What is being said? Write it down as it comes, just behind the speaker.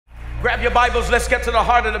Grab your Bibles. Let's get to the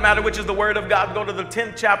heart of the matter, which is the Word of God. Go to the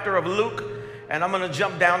 10th chapter of Luke, and I'm going to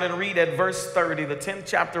jump down and read at verse 30. The 10th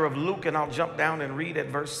chapter of Luke, and I'll jump down and read at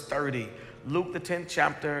verse 30. Luke, the 10th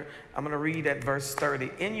chapter, I'm going to read at verse 30.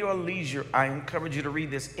 In your leisure, I encourage you to read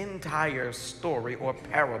this entire story or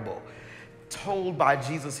parable told by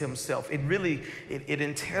Jesus himself. It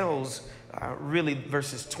entails really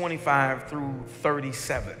verses 25 through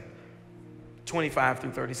 37. 25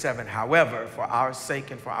 through 37. However, for our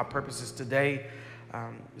sake and for our purposes today,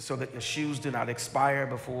 so that your shoes do not expire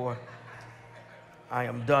before I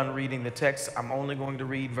am done reading the text, I'm only going to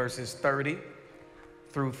read verses 30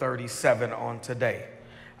 through 37 on today.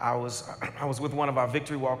 I was with one of our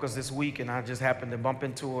victory walkers this week, and I just happened to bump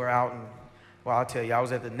into her out, and well, I'll tell you, I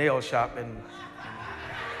was at the nail shop, and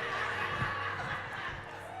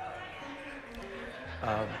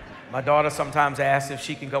my daughter sometimes asks if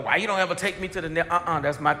she can go. Why you don't ever take me to the nail?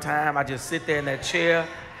 That's my time. I just sit there in that chair,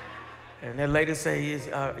 and that lady says,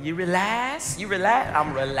 you relax? You relax?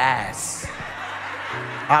 I'm relaxed.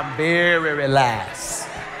 I'm very relaxed.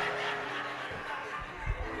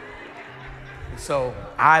 So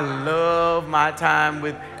I love my time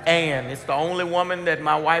with Ann. It's the only woman that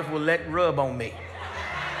my wife will let rub on me.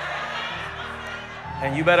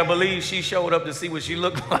 And you better believe she showed up to see what she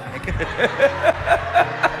looked like.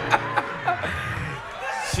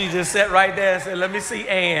 She just sat right there and said, let me see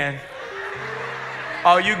Ann.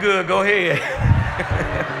 Oh, you good, go ahead.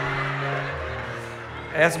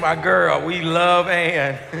 That's my girl, we love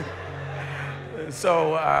Ann.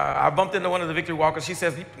 So I bumped into one of the victory walkers. She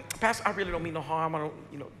says, Pastor, I really don't mean no harm. I don't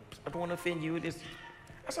want to offend you.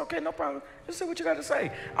 That's okay, no problem. Just say what you got to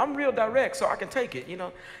say. I'm real direct, so I can take it,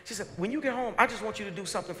 She said, when you get home, I just want you to do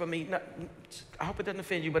something for me. I hope it doesn't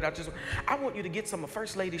offend you, but I want you to get some of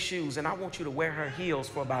First Lady's shoes, and I want you to wear her heels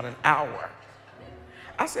for about an hour.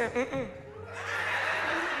 I said,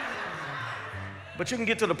 But you can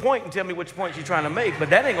get to the point and tell me which point you're trying to make,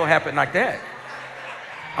 but that ain't going to happen like that.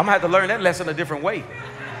 I'm going to have to learn that lesson a different way.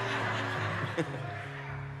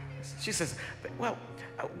 She says, well,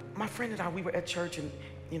 my friend and I, we were at church, and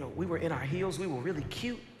we were in our heels. We were really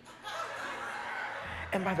cute.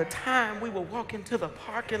 And by the time we were walking to the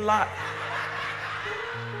parking lot,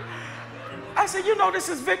 I said, this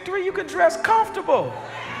is victory. You can dress comfortable.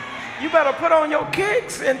 You better put on your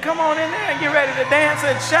kicks and come on in there and get ready to dance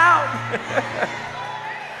and shout.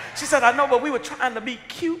 She said, I know, but we were trying to be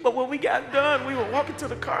cute, but when we got done, we were walking to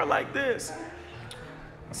the car like this.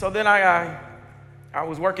 So then I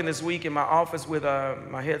was working this week in my office with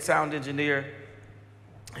my head sound engineer.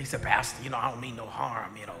 He said, Pastor, I don't mean no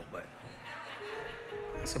harm, but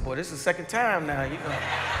I said, boy, this is the second time now, He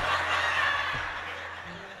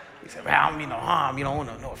said, well, I don't mean no harm,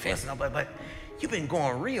 no offense, but you've been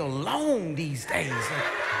going real long these days.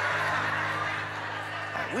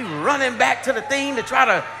 We were running back to the thing to try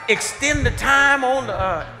to extend the time on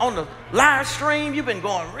the live stream. You've been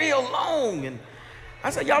going real long. And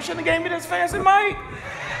I said, y'all shouldn't have gave me this fancy mic.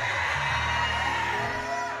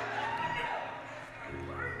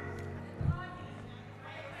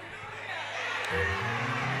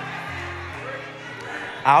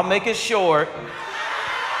 I'll make it short.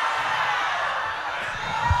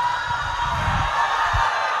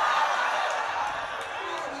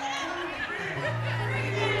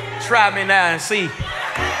 Try me now and see.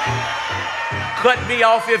 Cut me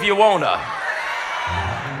off if you wanna.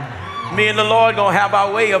 Me and the Lord gonna have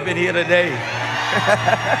our way up in here today.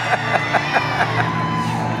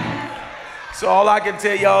 So all I can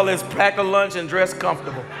tell y'all is pack a lunch and dress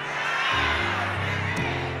comfortable.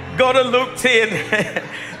 Go to Luke 10.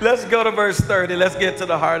 Let's go to verse 30. Let's get to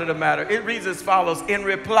the heart of the matter. It reads as follows. In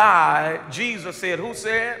reply, Jesus said, who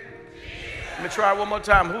said? Let me try one more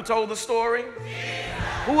time. Who told the story?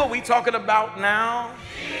 Who are we talking about now?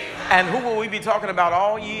 And who will we be talking about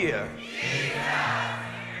all year?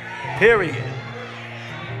 Period.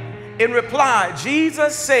 In reply,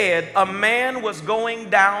 Jesus said, a man was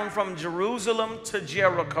going down from Jerusalem to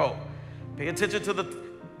Jericho. Pay attention to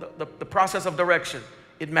the process of direction.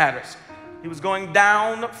 It matters. He was going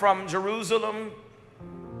down from Jerusalem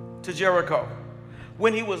to Jericho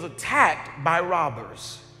when he was attacked by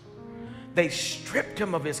robbers. They stripped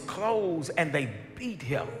him of his clothes and they beat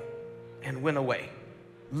him and went away,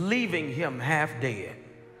 leaving him half dead.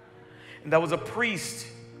 And there was a priest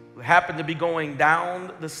who happened to be going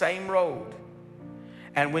down the same road.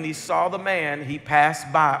 And when he saw the man, he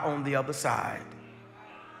passed by on the other side.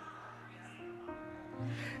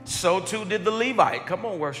 So too did the Levite. Come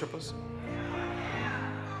on, worshipers.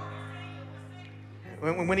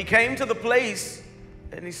 When he came to the place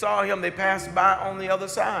and he saw him, they passed by on the other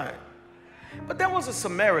side. But there was a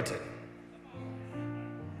Samaritan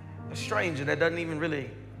A stranger that doesn't even really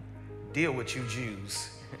deal with you Jews.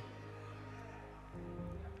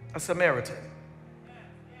 A Samaritan.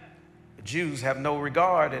 The Jews have no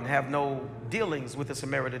regard and have no dealings with the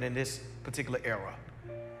Samaritan in this particular era.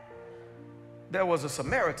 There was a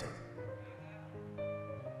Samaritan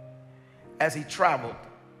as he traveled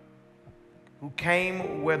who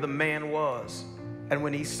came where the man was. And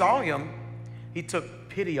when he saw him, he took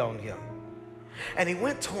pity on him. And he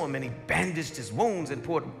went to him and he bandaged his wounds and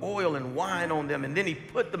poured oil and wine on them. And then he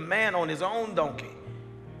put the man on his own donkey,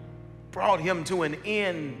 brought him to an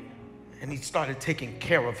inn, and he started taking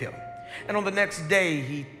care of him. And on the next day,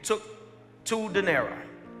 he took 2 denarii,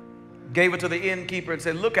 gave it to the innkeeper and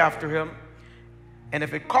said, look after him. And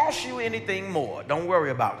if it costs you anything more, don't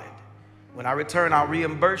worry about it. When I return, I'll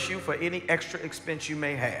reimburse you for any extra expense you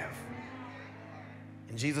may have.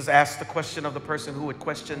 And Jesus asked the question of the person who had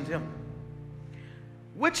questioned him.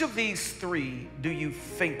 Which of these 3 do you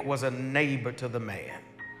think was a neighbor to the man?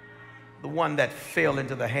 The one that fell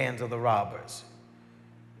into the hands of the robbers.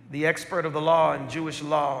 The expert of the law and Jewish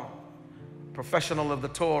law, professional of the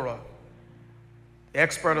Torah, the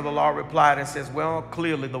expert of the law replied and says, well,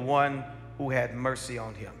 clearly the one who had mercy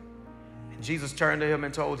on him. And Jesus turned to him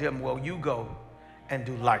and told him, well, you go and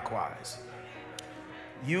do likewise.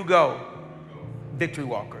 You go, victory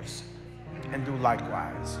walkers, and do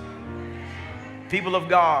likewise. People of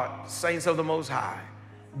God, saints of the Most High,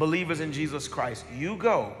 believers in Jesus Christ, you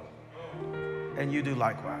go and you do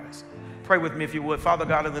likewise. Pray with me if you would. Father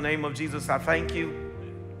God, in the name of Jesus, I thank you.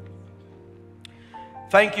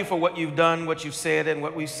 Thank you for what you've done, what you've said, and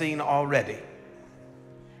what we've seen already.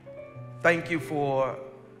 Thank you for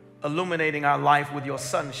illuminating our life with your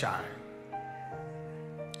sunshine.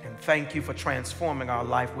 And thank you for transforming our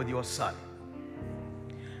life with your Son.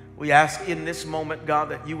 We ask in this moment, God,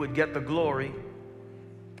 that you would get the glory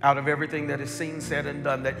out of everything that is seen, said, and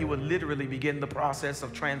done, that you would literally begin the process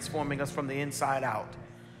of transforming us from the inside out,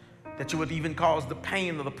 that you would even cause the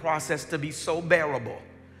pain of the process to be so bearable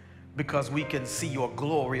because we can see your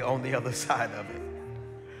glory on the other side of it.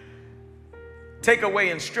 Take away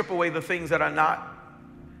and strip away the things that are not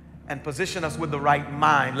and position us with the right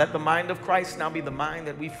mind. Let the mind of Christ now be the mind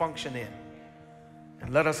that we function in.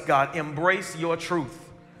 And let us, God, embrace your truth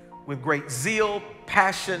with great zeal,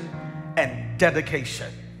 passion, and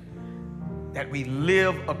dedication, that we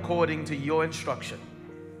live according to your instruction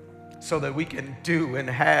so that we can do and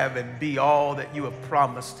have and be all that you have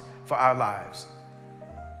promised for our lives.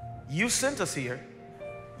 You sent us here.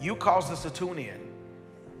 You caused us to tune in.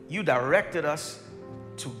 You directed us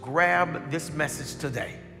to grab this message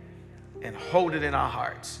today and hold it in our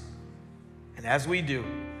hearts. And as we do,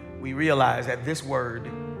 we realize that this word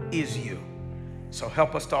is you. So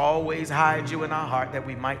help us to always hide you in our heart that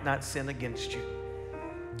we might not sin against you,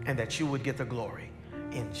 and that you would get the glory.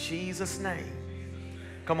 In Jesus' name.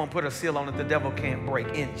 Come on, put a seal on it the devil can't break.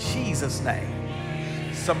 In Jesus'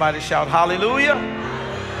 name. Somebody shout hallelujah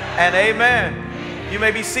and amen. You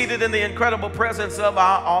may be seated in the incredible presence of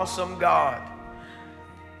our awesome God.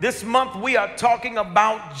 This month we are talking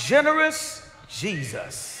about generous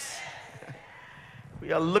Jesus.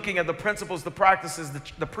 We are looking at the principles, the practices,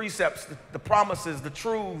 the precepts, the promises, the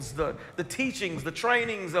truths, the teachings, the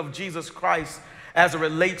trainings of Jesus Christ as it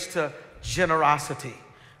relates to generosity.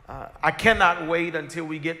 I cannot wait until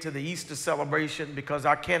we get to the Easter celebration, because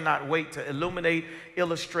I cannot wait to illuminate,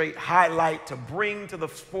 illustrate, highlight, to bring to the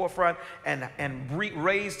forefront and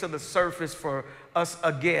raise to the surface for us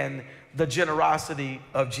again the generosity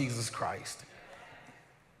of Jesus Christ.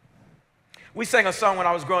 We sang a song when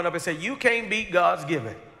I was growing up and said, you can't beat God's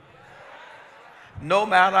giving. No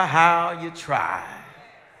matter how you try,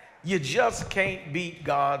 you just can't beat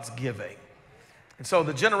God's giving. And so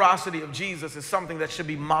the generosity of Jesus is something that should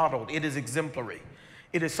be modeled. It is exemplary.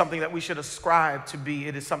 It is something that we should ascribe to be.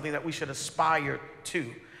 It is something that we should aspire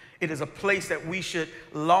to. It is a place that we should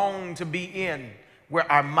long to be in,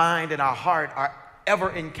 where our mind and our heart are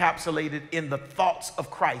ever encapsulated in the thoughts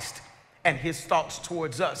of Christ. And his thoughts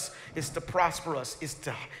towards us is to prosper us, is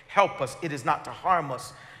to help us. It is not to harm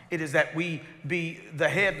us. It is that we be the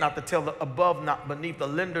head, not the tail, the above, not beneath, the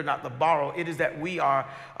lender, not the borrower. It is that we are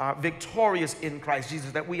victorious in Christ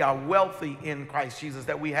Jesus, that we are wealthy in Christ Jesus,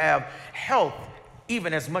 that we have health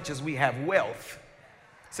even as much as we have wealth.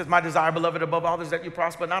 It says, my desire, beloved, above all is that you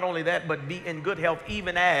prosper. Not only that, but be in good health,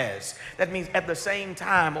 even as. That means at the same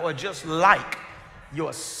time, or just like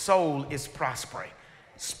your soul is prospering.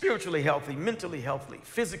 Spiritually healthy, mentally healthy,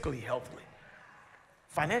 physically healthy,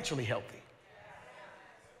 financially healthy.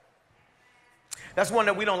 That's one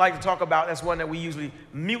that we don't like to talk about. That's one that we usually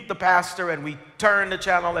mute the pastor and we turn the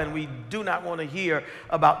channel, and we do not want to hear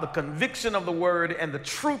about the conviction of the word and the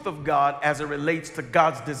truth of God as it relates to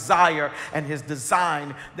God's desire and his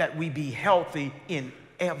design that we be healthy in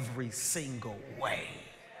every single way.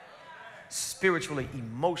 Spiritually,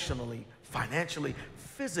 emotionally, financially,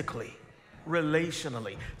 physically,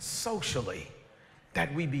 relationally, socially,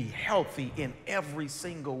 that we be healthy in every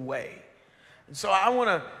single way. And so I want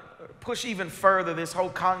to push even further this whole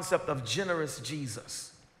concept of generous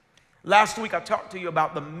Jesus. Last week I talked to you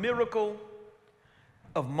about the miracle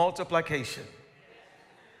of multiplication.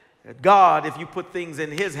 That God, if you put things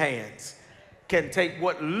in his hands, can take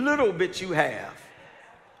what little bit you have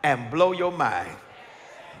and blow your mind.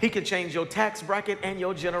 He can change your tax bracket and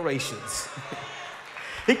your generations.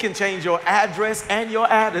 He can change your address and your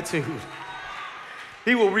attitude.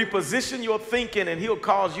 He will reposition your thinking, and he'll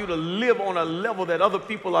cause you to live on a level that other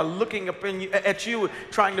people are looking up at you,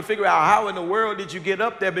 trying to figure out how in the world did you get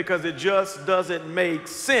up there, because it just doesn't make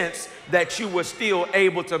sense that you were still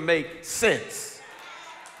able to make sense.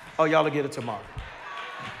 Oh, y'all will get it tomorrow.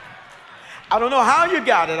 I don't know how you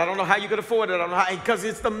got it. I don't know how you could afford it. I don't know how, because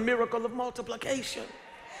it's the miracle of multiplication.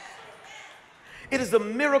 It is the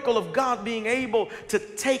miracle of God being able to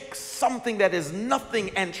take something that is nothing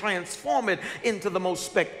and transform it into the most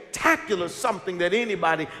spectacular something that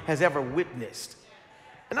anybody has ever witnessed.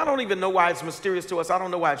 And I don't even know why it's mysterious to us. I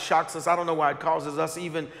don't know why it shocks us. I don't know why it causes us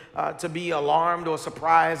even to be alarmed or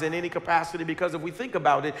surprised in any capacity, because if we think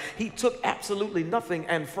about it, he took absolutely nothing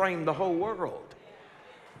and framed the whole world.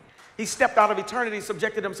 He stepped out of eternity,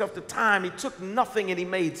 subjected himself to time. He took nothing and he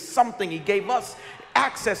made something. He gave us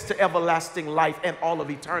access to everlasting life and all of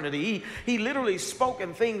eternity. He literally spoke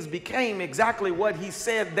and things became exactly what he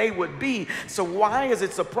said they would be. So why is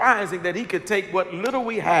it surprising that he could take what little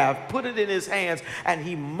we have, put it in his hands, and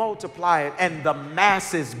he multiply it, and the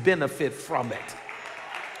masses benefit from it?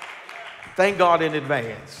 Thank God in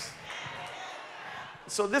advance.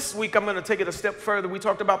 So this week I'm going to take it a step further. We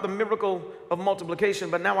talked about the miracle of multiplication,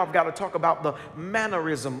 but now I've got to talk about the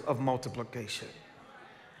mannerism of multiplication.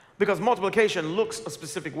 Because multiplication looks a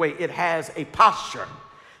specific way. It has a posture.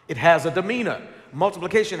 It has a demeanor.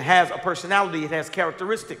 Multiplication has a personality. It has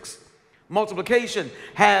characteristics. Multiplication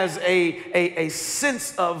has a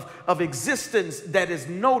sense of existence that is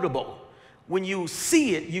notable. When you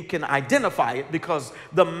see it, you can identify it, because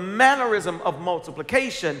the mannerism of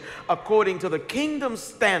multiplication, according to the kingdom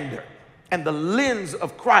standard and the lens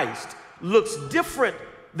of Christ, looks different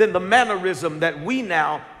than the mannerism that we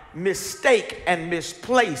now mistake and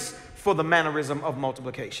misplace for the mannerism of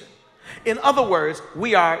multiplication. In other words,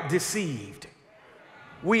 we are deceived,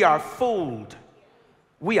 we are fooled,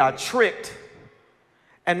 we are tricked,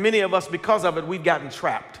 and many of us, because of it, we've gotten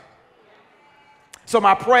trapped. So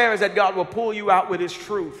my prayer is that God will pull you out with his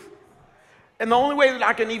truth. And the only way that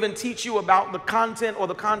I can even teach you about the content or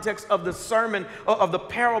the context of the sermon, or of the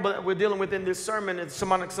parable that we're dealing with in this sermon, is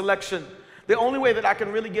sermonic selection. The only way that I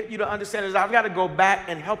can really get you to understand is I've got to go back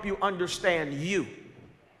and help you understand you.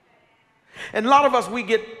 And a lot of us, we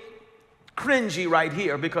get cringy right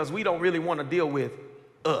here because we don't really want to deal with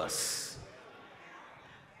us.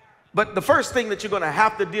 But the first thing that you're going to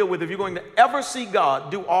have to deal with if you're going to ever see God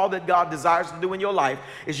do all that God desires to do in your life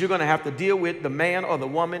is you're going to have to deal with the man or the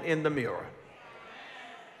woman in the mirror.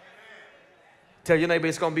 Tell your neighbor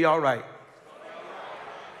it's going to be all right.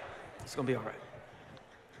 It's going to be all right.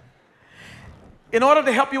 In order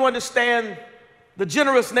to help you understand the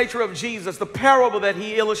generous nature of Jesus, the parable that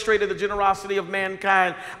he illustrated, the generosity of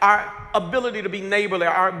mankind, our ability to be neighborly,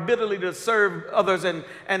 our ability to serve others, and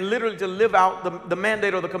literally to live out the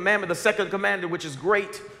mandate or the commandment, the second commandment, which is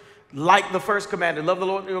great, like the first commandment. Love the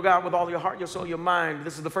Lord your God with all your heart, your soul, your mind.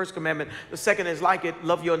 This is the first commandment. The second is like it,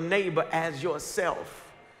 love your neighbor as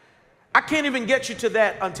yourself. I can't even get you to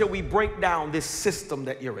that until we break down this system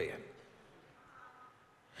that you're in.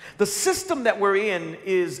 The system that we're in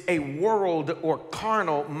is a world or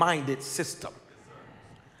carnal-minded system.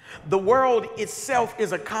 The world itself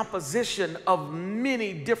is a composition of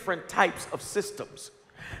many different types of systems.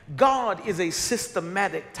 God is a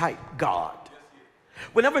systematic type God.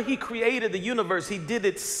 Whenever he created the universe, he did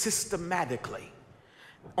it systematically.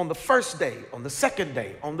 On the first day, on the second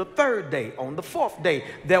day, on the third day, on the fourth day,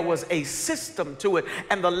 there was a system to it.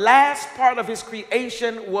 And the last part of his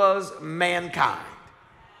creation was mankind.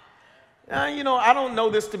 I don't know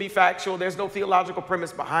this to be factual. There's no theological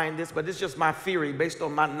premise behind this, but it's just my theory based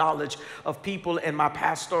on my knowledge of people and my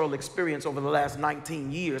pastoral experience over the last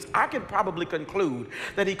 19 years. I can probably conclude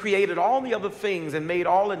that he created all the other things and made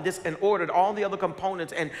all in this and ordered all the other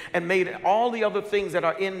components and made all the other things that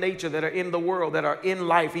are in nature, that are in the world, that are in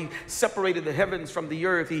life. He separated the heavens from the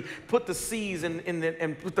earth. He put the seas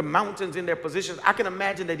and put the mountains in their positions. I can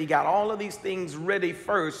imagine that he got all of these things ready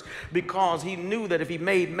first because he knew that if he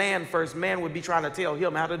made man first, man would be trying to tell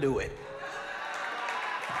him how to do it.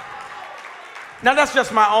 Now, that's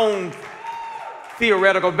just my own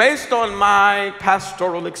theoretical, based on my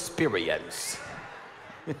pastoral experience.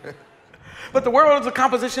 But the world is a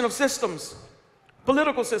composition of systems,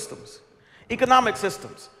 political systems, economic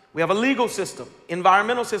systems. We have a legal system,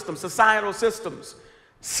 environmental system, societal systems,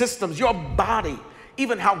 your body.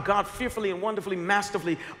 Even how God fearfully and wonderfully,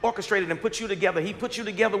 masterfully orchestrated and put you together. He put you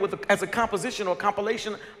together as a composition or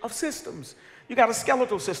compilation of systems. You got a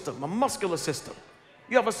skeletal system, a muscular system.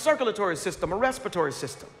 You have a circulatory system, a respiratory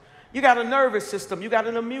system. You got a nervous system. You got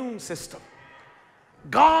an immune system.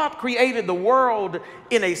 God created the world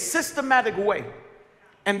in a systematic way.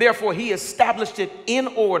 And therefore, he established it in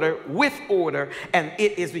order, with order, and he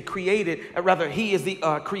is the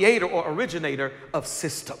creator or originator of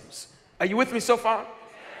systems. Are you with me so far?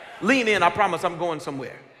 Lean in, I promise I'm going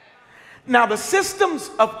somewhere. Now, the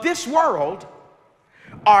systems of this world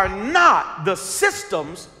are not the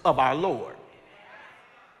systems of our Lord.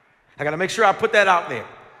 I got to make sure I put that out there.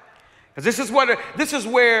 Because this is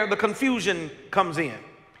where the confusion comes in.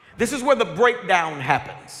 This is where the breakdown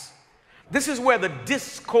happens. This is where the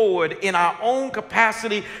discord in our own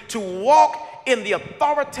capacity to walk in the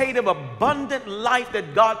authoritative, abundant life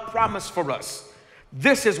that God promised for us.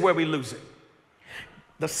 This is where we lose it.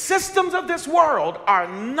 The systems of this world are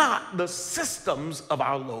not the systems of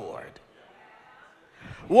our Lord.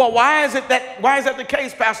 Well, why is that the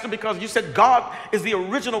case, Pastor? Because you said God is the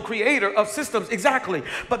original creator of systems. Exactly.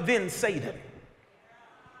 But then Satan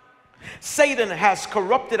has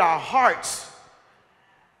corrupted our hearts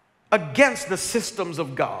against the systems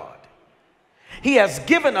of God. He has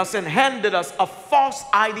given us and handed us a false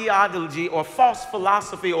ideology or false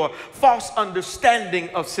philosophy or false understanding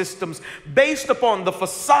of systems based upon the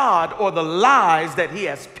facade or the lies that he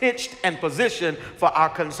has pitched and positioned for our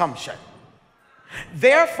consumption.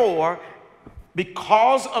 Therefore,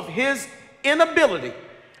 because of his inability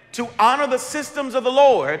to honor the systems of the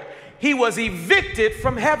Lord, he was evicted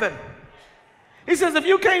from heaven. He says, if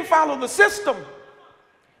you can't follow the system,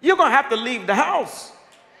 you're going to have to leave the house.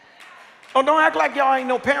 Oh, don't act like y'all ain't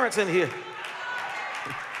no parents in here.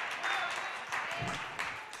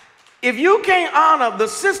 If you can't honor the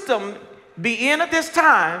system, be in at this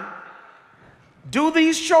time, do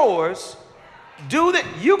these chores, you're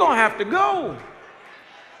going to have to go.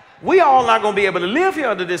 We all not going to be able to live here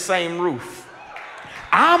under this same roof.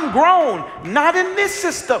 I'm grown, not in this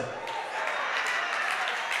system.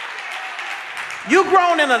 You're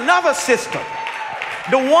grown in another system,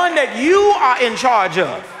 the one that you are in charge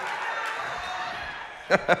of.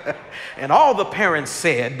 And all the parents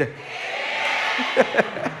said,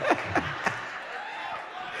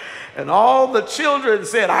 and all the children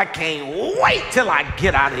said, I can't wait till I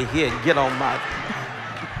get out of here and get on my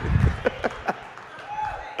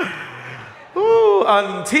Ooh,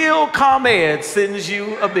 until ComEd sends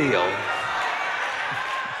you a bill.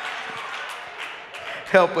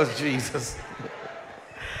 Help us, Jesus.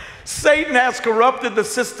 Satan has corrupted the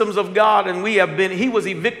systems of God, and he was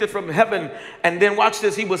evicted from heaven, and then watch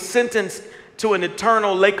this, he was sentenced to an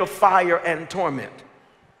eternal lake of fire and torment.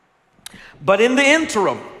 But in the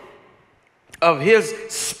interim of his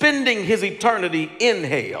spending his eternity in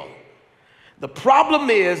hell, the problem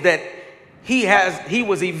is that he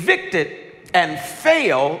was evicted and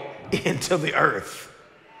fell into the earth.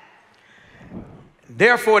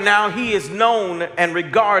 Therefore, now he is known and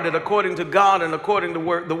regarded according to God and according to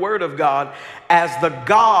the word of God as the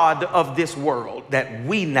God of this world that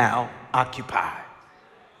we now occupy.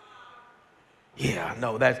 Yeah, I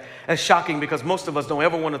know that's shocking because most of us don't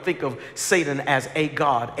ever want to think of Satan as a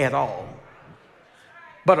God at all.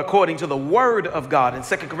 But according to the word of God in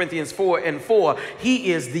 2 Corinthians 4:4,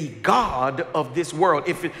 he is the God of this world.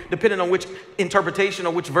 Depending on which interpretation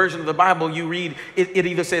or which version of the Bible you read, it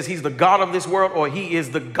either says he's the God of this world or he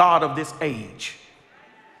is the God of this age.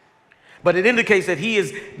 But it indicates that he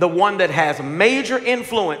is the one that has major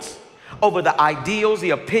influence over the ideals,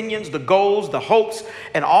 the opinions, the goals, the hopes,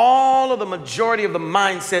 and all of the majority of the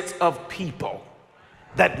mindsets of people.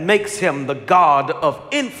 That makes him the God of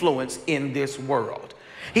influence in this world.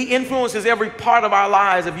 He influences every part of our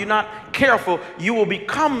lives. If you're not careful, you will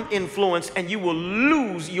become influenced and you will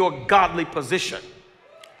lose your godly position.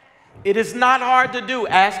 It is not hard to do.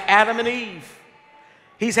 Ask Adam and Eve.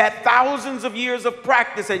 He's had thousands of years of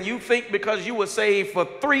practice, and you think because you were saved for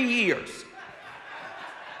 3 years,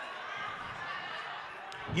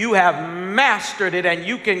 you have mastered it and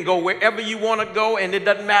you can go wherever you want to go, and it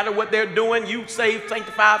doesn't matter what they're doing. You saved,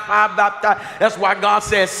 sanctified, fire baptized. That's why God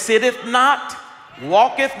says, sitteth not,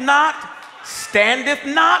 walketh not, standeth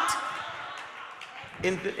not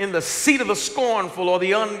in the seat of the scornful or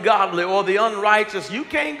the ungodly or the unrighteous. You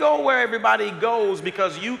can't go where everybody goes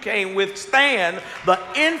because you can't withstand the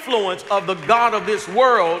influence of the God of this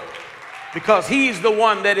world, because he's the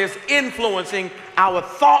one that is influencing our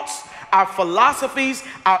thoughts, our philosophies,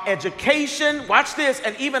 our education, watch this,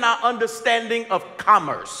 and even our understanding of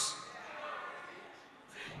commerce.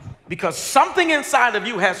 Because something inside of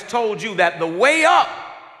you has told you that the way up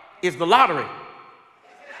is the lottery.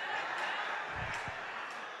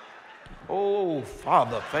 Oh,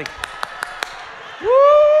 Father, thank you.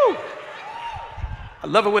 Woo! I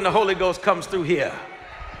love it when the Holy Ghost comes through here.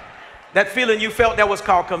 That feeling you felt, that was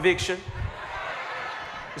called conviction.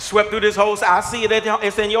 It swept through this whole, I see it,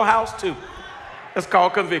 it's in your house too. It's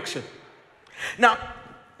called conviction. Now,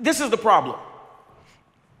 this is the problem.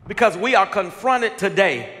 Because we are confronted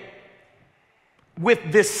today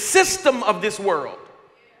with this system of this world,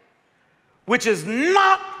 which is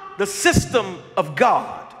not the system of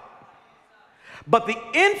God. But the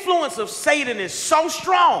influence of Satan is so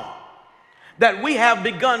strong that we have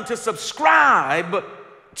begun to subscribe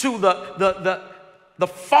to the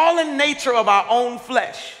fallen nature of our own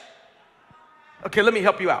flesh. Okay, let me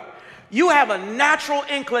help you out. You have a natural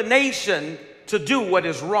inclination to do what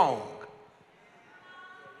is wrong.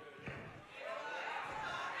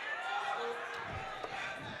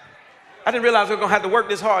 I didn't realize we were going to have to work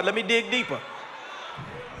this hard. Let me dig deeper.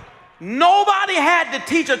 Nobody had to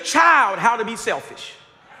teach a child how to be selfish.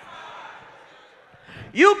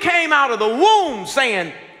 You came out of the womb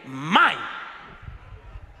saying, mine.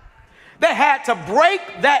 They had to break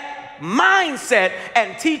that mindset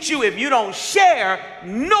and teach you, if you don't share,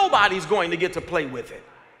 nobody's going to get to play with it.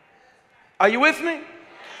 Are you with me?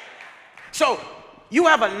 So you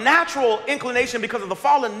have a natural inclination because of the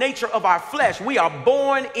fallen nature of our flesh. We are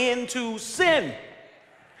born into sin.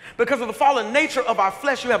 Because of the fallen nature of our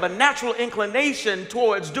flesh, you have a natural inclination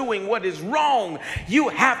towards doing what is wrong. You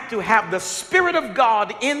have to have the Spirit of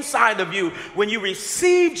God inside of you. When you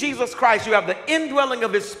receive Jesus Christ, you have the indwelling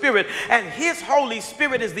of his Spirit, and his Holy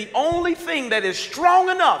Spirit is the only thing that is strong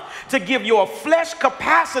enough to give your flesh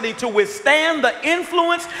capacity to withstand the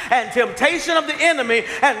influence and temptation of the enemy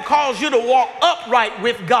and cause you to walk upright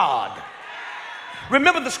with God.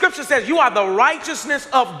 Remember, the scripture says you are the righteousness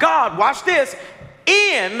of God. Watch this.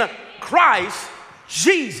 In Christ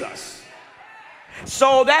Jesus.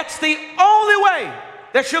 So that's the only way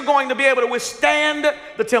that you're going to be able to withstand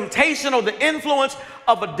the temptation or the influence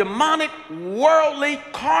of a demonic, worldly,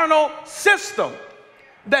 carnal system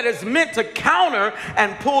that is meant to counter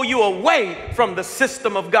and pull you away from the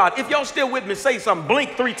system of God. If y'all still with me, say something.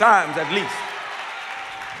 Blink 3 times at least.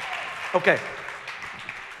 Okay.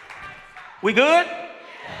 We good?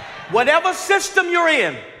 Whatever system you're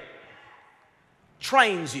in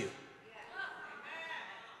trains you.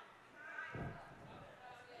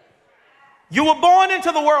 You were born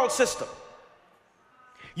into the world system.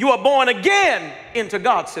 You are born again into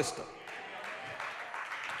God's system.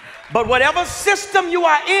 But whatever system you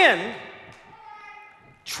are in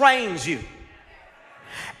trains you.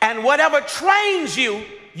 And whatever trains you,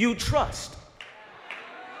 you trust.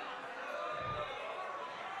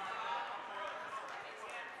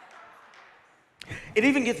 It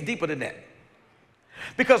even gets deeper than that.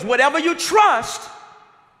 Because whatever you trust,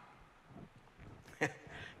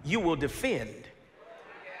 you will defend.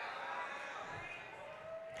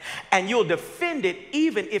 And you'll defend it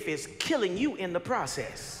even if it's killing you in the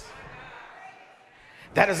process.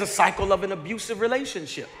 That is a cycle of an abusive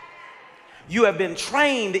relationship. You have been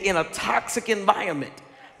trained in a toxic environment.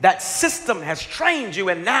 That system has trained you,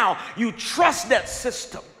 and now you trust that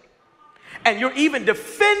system. And you're even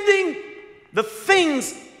defending the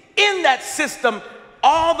things in that system,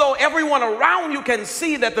 although everyone around you can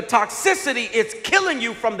see that the toxicity is killing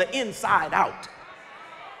you from the inside out.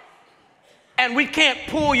 And we can't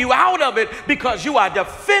pull you out of it because you are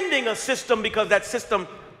defending a system, because that system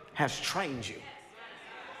has trained you.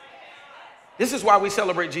 This is why we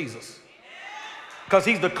celebrate Jesus. Because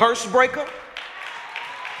he's the curse breaker.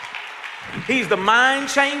 He's the mind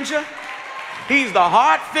changer. He's the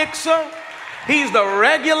heart fixer. He's the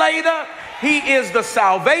regulator. He is the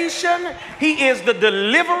salvation. He is the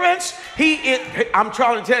deliverance. I'm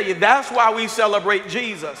trying to tell you, that's why we celebrate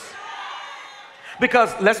Jesus.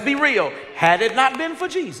 Because let's be real, had it not been for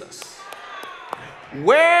Jesus,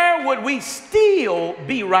 where would we still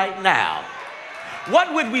be right now?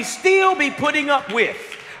 What would we still be putting up with?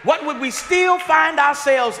 What would we still find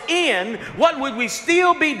ourselves in? What would we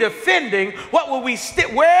still be defending?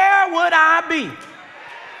 Where would I be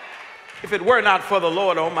if it were not for the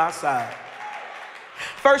Lord on my side?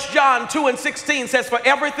 1 John 2:16 says, for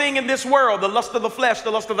everything in this world, the lust of the flesh, the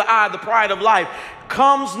lust of the eye, the pride of life,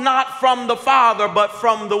 comes not from the Father, but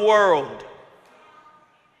from the world.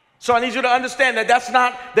 So I need you to understand that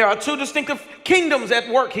there are two distinctive kingdoms at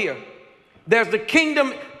work here. There's the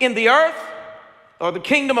kingdom in the earth, or the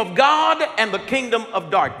kingdom of God, and the kingdom of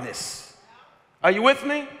darkness. Are you with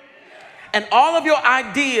me? And all of your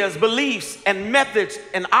ideas, beliefs, and methods,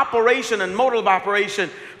 and operation and mode of operation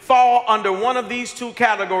fall under one of these two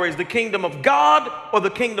categories, the kingdom of God or the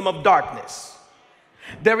kingdom of darkness.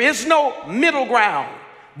 There is no middle ground.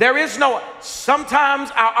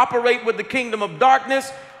 Sometimes I operate with the kingdom of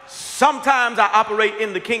darkness, sometimes I operate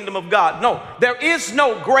in the kingdom of God. No, there is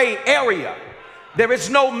no gray area. There is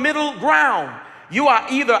no middle ground. You are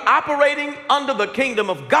either operating under the kingdom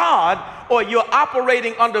of God or you're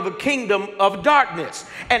operating under the kingdom of darkness.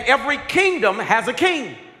 And every kingdom has a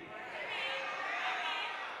king.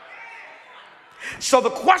 So the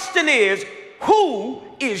question is, who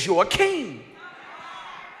is your king?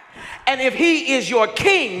 And if he is your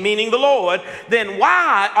king, meaning the Lord, then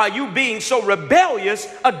why are you being so rebellious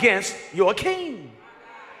against your king?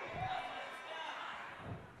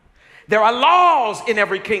 There are laws in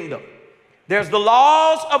every kingdom. There's the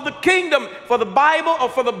laws of the kingdom for the Bible, or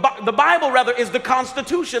for the Bible rather is the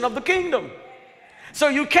constitution of the kingdom. So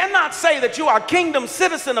you cannot say that you are a kingdom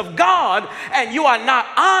citizen of God and you are not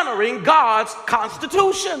honoring God's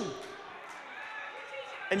constitution.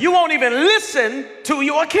 And you won't even listen to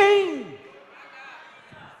your king.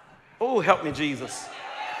 Oh, help me, Jesus.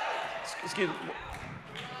 Excuse me.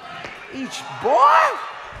 Each boy.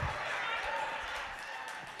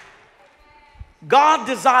 God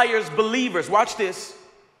desires believers. Watch this.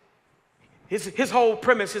 His whole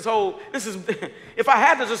premise, if I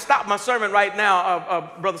had to just stop my sermon right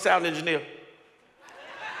now, brother sound engineer,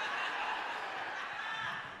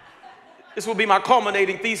 this will be my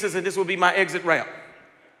culminating thesis and this will be my exit ramp.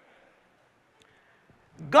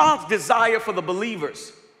 God's desire for the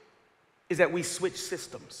believers is that we switch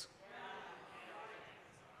systems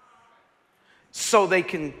so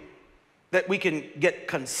that we can get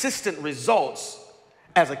consistent results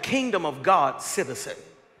as a kingdom of God citizen.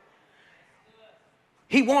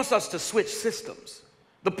 He wants us to switch systems.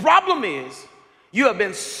 The problem is you have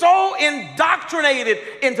been so indoctrinated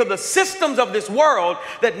into the systems of this world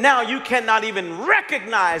that now you cannot even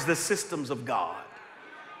recognize the systems of God.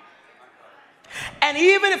 And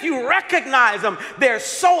even if you recognize them, they're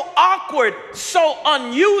so awkward, so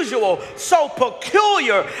unusual, so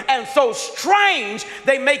peculiar, and so strange,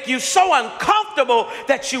 they make you so uncomfortable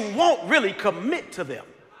that you won't really commit to them.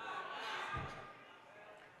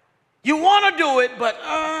 You want to do it, but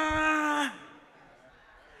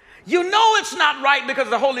you know it's not right because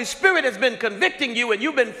the Holy Spirit has been convicting you and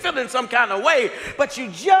you've been feeling some kind of way, but you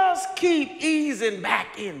just keep easing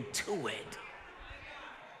back into it.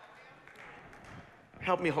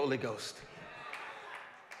 Help me, Holy Ghost.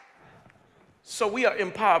 So we are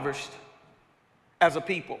impoverished as a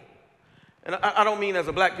people. And I don't mean as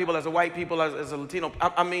a black people, as a white people, as a Latino.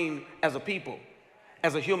 I mean as a people,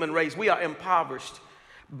 as a human race. We are impoverished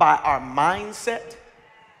by our mindset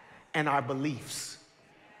and our beliefs.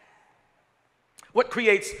 What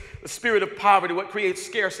creates the spirit of poverty? What creates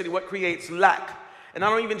scarcity? What creates lack? And I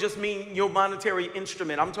don't even just mean your monetary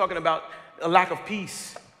instrument. I'm talking about a lack of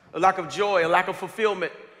peace, a lack of joy, a lack of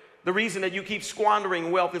fulfillment. The reason that you keep squandering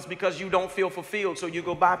wealth is because you don't feel fulfilled, so you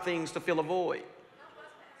go buy things to fill a void.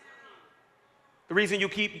 The reason you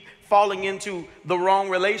keep falling into the wrong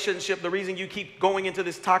relationship, the reason you keep going into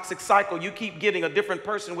this toxic cycle, you keep getting a different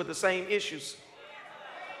person with the same issues.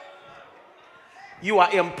 You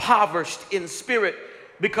are impoverished in spirit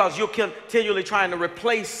because you're continually trying to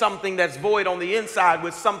replace something that's void on the inside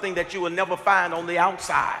with something that you will never find on the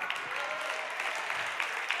outside.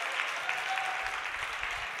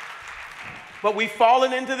 But we've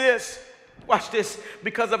fallen into this, watch this,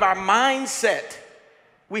 because of our mindset.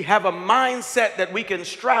 We have a mindset that we can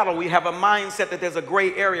straddle. We have a mindset that there's a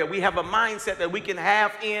gray area. We have a mindset that we can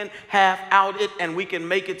half in, half out it, and we can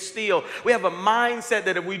make it still. We have a mindset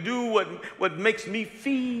that if we do what makes me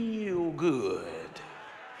feel good,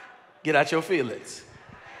 get out your feelings.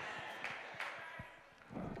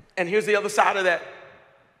 And here's the other side of that.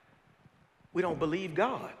 We don't believe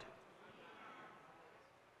God.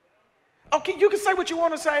 Okay, you can say what you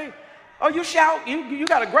want to say. Oh, you shout. You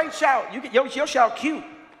got a great shout. Your shout cute.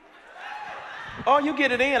 Oh, you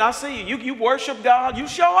get it in. I see you. You worship God. You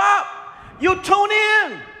show up. You tune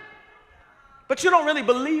in. But you don't really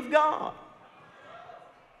believe God.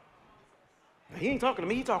 He ain't talking to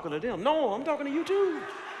me. He's talking to them. No, I'm talking to you too.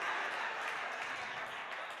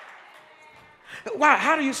 Why?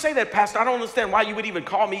 How do you say that, Pastor? I don't understand why you would even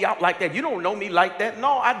call me out like that. You don't know me like that.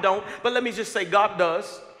 No, I don't. But let me just say God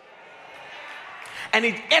does. And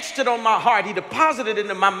he etched it on my heart. He deposited it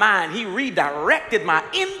into my mind. He redirected my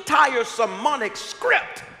entire sermonic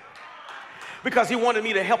script because he wanted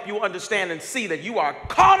me to help you understand and see that you are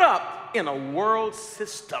caught up in a world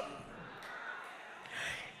system.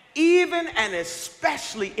 Even and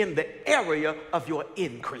especially in the area of your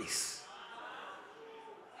increase.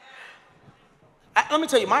 Let me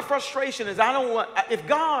tell you, my frustration is if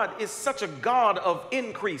God is such a God of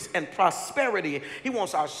increase and prosperity, he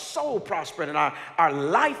wants our soul prospering and our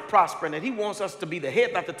life prospering, and he wants us to be the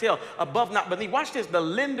head, not the tail, above, not beneath. Watch this, the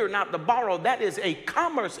lender, not the borrower. That is a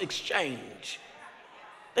commerce exchange.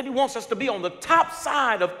 That he wants us to be on the top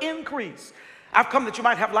side of increase. I've come that you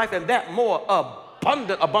might have life and that more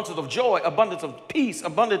abundance of joy, abundance of peace,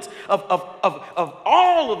 abundance of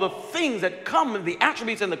all of the things that come in the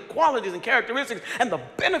attributes and the qualities and characteristics and the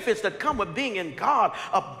benefits that come with being in God.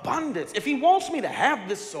 Abundance. If he wants me to have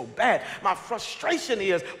this so bad, my frustration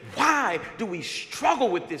is, why do we struggle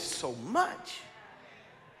with this so much?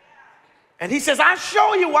 And he says, I'll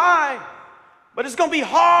show you why, but it's going to be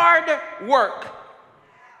hard work,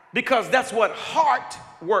 because that's what heart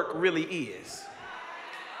work really is.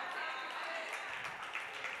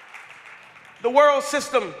 The world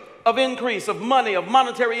system of increase, of money, of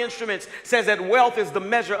monetary instruments says that wealth is the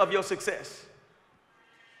measure of your success.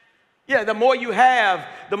 Yeah, the more you have,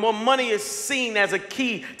 the more money is seen as a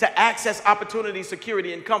key to access, opportunity,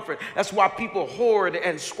 security, and comfort. That's why people hoard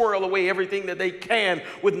and squirrel away everything that they can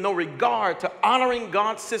with no regard to honoring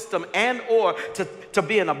God's system and or to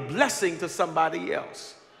being a blessing to somebody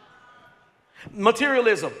else.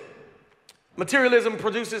 Materialism. Materialism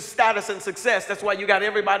produces status and success. That's why you got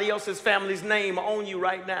everybody else's family's name on you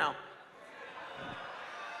right now.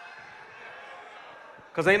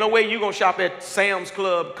 Because ain't no way you're going to shop at Sam's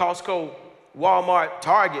Club, Costco, Walmart,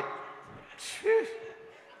 Target.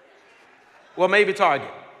 Well, maybe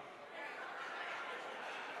Target.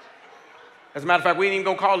 As a matter of fact, we ain't even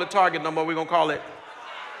going to call it Target no more. We're going to call it.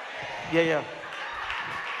 Yeah.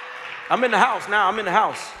 I'm in the house now. I'm in the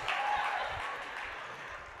house.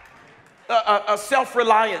 A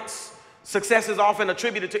self-reliance. Success is often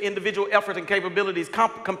attributed to individual effort and capabilities.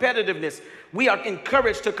 Competitiveness. We are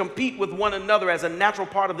encouraged to compete with one another as a natural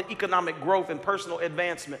part of the economic growth and personal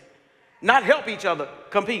advancement. Not help each other,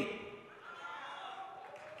 compete.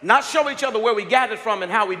 Not show each other where we got it from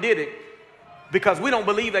and how we did it, because we don't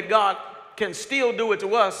believe that God can still do it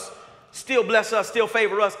to us, still bless us, still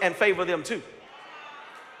favor us, and favor them too.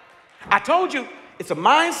 I told you, it's a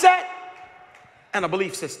mindset and a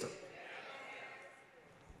belief system.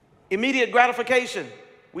 Immediate gratification.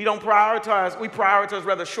 We don't prioritize. We prioritize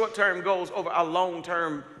rather short-term goals over our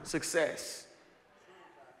long-term success.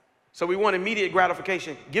 So we want immediate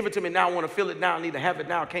gratification. Give it to me now. I want to feel it now. I need to have it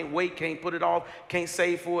now. Can't wait. Can't put it off. Can't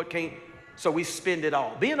save for it. Can't. So we spend it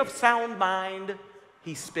all. Being of sound mind,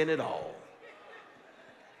 he spent it all.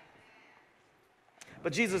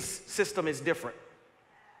 But Jesus' system is different.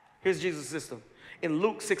 Here's Jesus' system. In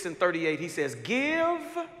Luke 6:38, he says, give,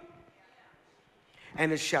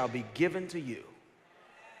 and it shall be given to you.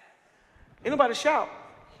 Anybody shout?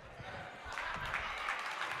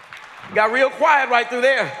 Got real quiet right through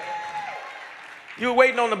there. You were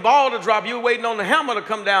waiting on the ball to drop. You were waiting on the hammer to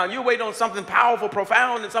come down. You were waiting on something powerful,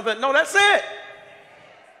 profound, and something. No, that's it.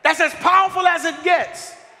 That's as powerful as it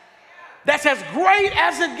gets. That's as great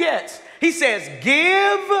as it gets. He says,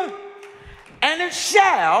 give, and it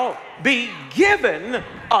shall be given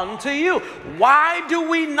unto you. Why do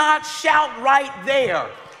we not shout right there?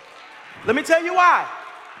 Let me tell you why.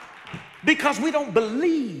 Because we don't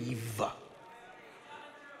believe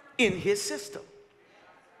in his system.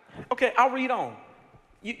 Okay, I'll read on.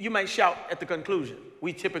 You may shout at the conclusion.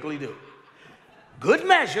 We typically do. Good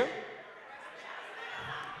measure,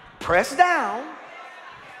 pressed down,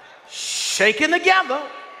 shaken together.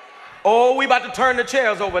 Oh, we about to turn the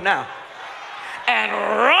chairs over now. And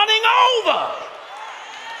running over.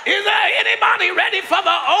 Is there anybody ready for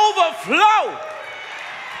the overflow?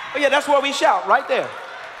 Oh yeah, that's where we shout, right there.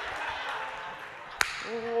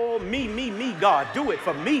 Oh, me, God. Do it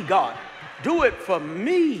for me, God. Do it for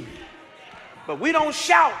me. But we don't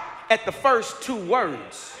shout at the first two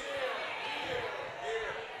words.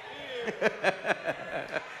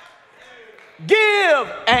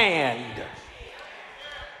 Give and.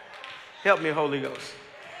 Help me, Holy Ghost.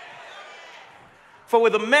 For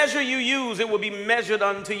with the measure you use, it will be measured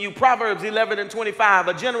unto you. Proverbs 11:25.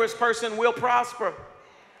 A generous person will prosper.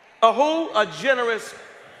 A who? A generous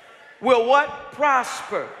will what?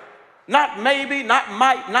 Prosper. Not maybe, not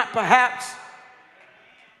might, not perhaps.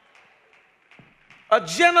 A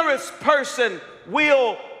generous person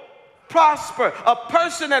will prosper. A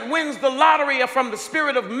person that wins the lottery from the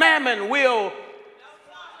spirit of mammon will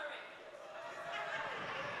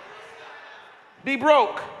be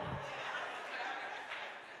broke.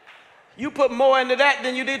 You put more into that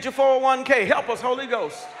than you did your 401k. Help us, Holy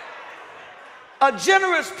Ghost. A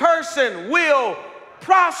generous person will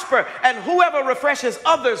prosper, and whoever refreshes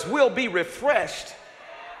others will be refreshed.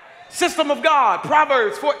 System of God,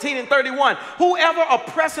 Proverbs 14:31. Whoever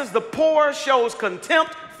oppresses the poor shows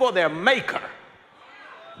contempt for their maker,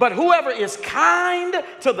 but whoever is kind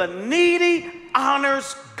to the needy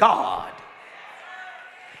honors God.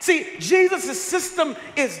 See, Jesus' system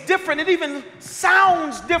is different. It even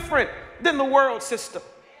sounds different than the world system.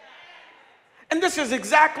 And this is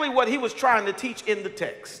exactly what he was trying to teach in the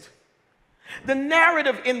text. The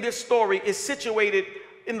narrative in this story is situated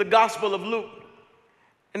in the Gospel of Luke,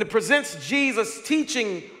 and it presents Jesus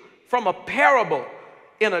teaching from a parable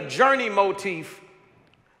in a journey motif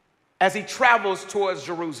as he travels towards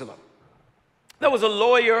Jerusalem. There was a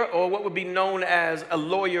lawyer, or what would be known as a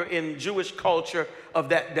lawyer in Jewish culture of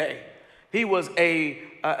that day. He was a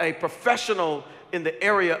professional in the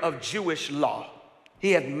area of Jewish law.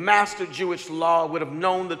 He had mastered Jewish law, would have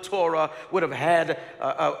known the Torah, would have had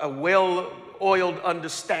a well-oiled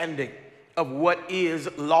understanding of what is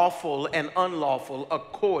lawful and unlawful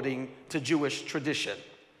according to Jewish tradition.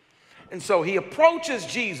 And so he approaches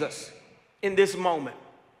Jesus in this moment,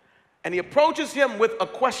 and he approaches him with a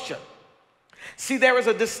question. See, there is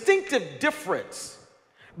a distinctive difference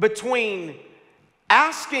between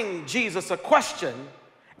asking Jesus a question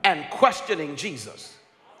and questioning Jesus.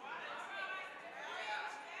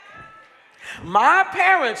 My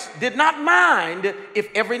parents did not mind if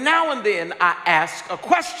every now and then I ask a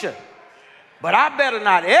question, but I better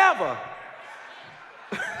not ever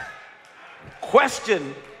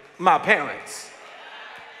question my parents.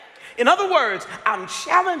 In other words, I'm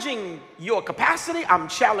challenging your capacity, I'm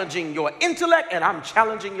challenging your intellect, and I'm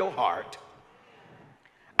challenging your heart.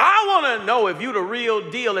 I want to know if you're the real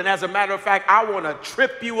deal, and as a matter of fact, I want to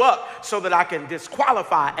trip you up so that I can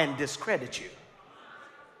disqualify and discredit you.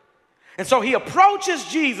 And so he approaches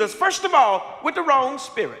Jesus, first of all, with the wrong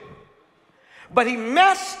spirit. But he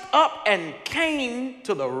messed up and came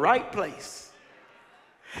to the right place.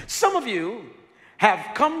 Some of you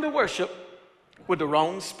have come to worship with the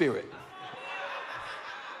wrong spirit.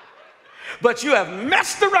 But you have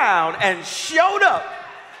messed around and showed up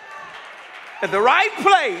at the right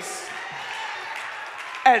place,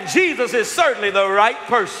 and Jesus is certainly the right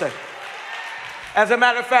person. As a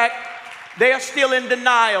matter of fact, they are still in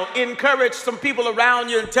denial. Encourage some people around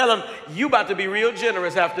you and tell them, you about to be real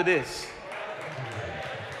generous after this.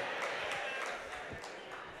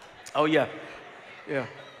 Oh, yeah. Yeah.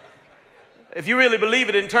 If you really believe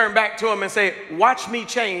it, then turn back to him and say, watch me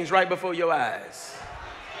change right before your eyes.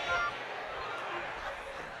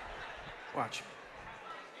 Watch me.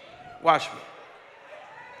 Watch me.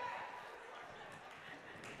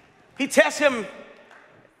 He tests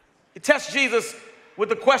Jesus with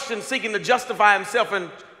the question, seeking to justify himself and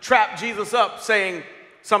trap Jesus up, saying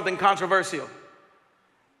something controversial.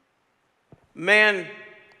 Man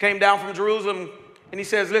came down from Jerusalem and he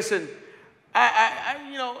says, listen,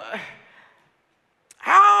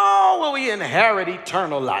 how will we inherit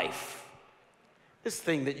eternal life? This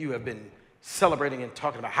thing that you have been celebrating and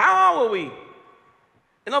talking about. How will we?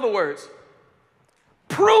 In other words,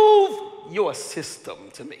 prove your system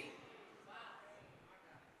to me.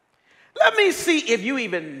 Let me see if you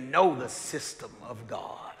even know the system of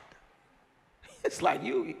God. It's like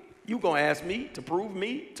you gonna ask me to prove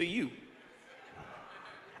me to you.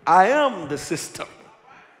 I am the system.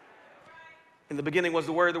 In the beginning was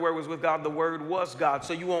the Word was with God, the Word was God.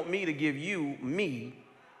 So you want me to give you me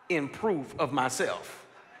in proof of myself.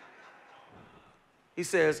 He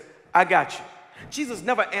says, I got you. Jesus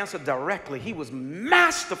never answered directly. He was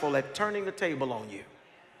masterful at turning the table on you.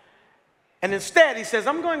 And instead, he says,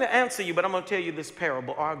 I'm going to answer you, but I'm going to tell you this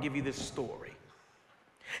parable, or I'll give you this story.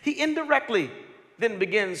 He indirectly then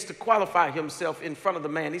begins to qualify himself in front of the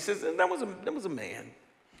man. He says, there was a man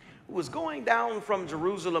who was going down from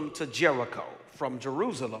Jerusalem to Jericho, from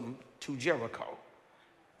Jerusalem to Jericho,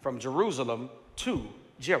 from Jerusalem to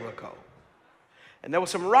Jericho. And there were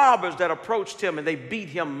some robbers that approached him and they beat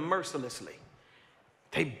him mercilessly.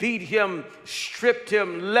 They beat him, stripped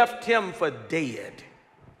him, left him for dead.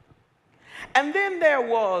 And then there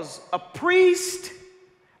was a priest,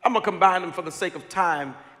 I'm going to combine them for the sake of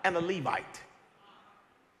time, and a Levite.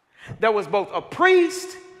 There was both a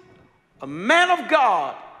priest, a man of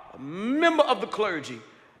God, a member of the clergy,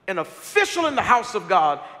 an official in the house of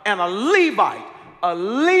God, and a Levite, a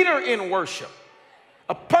leader in worship,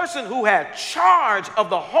 a person who had charge of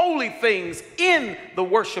the holy things in the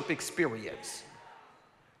worship experience.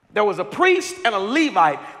 There was a priest and a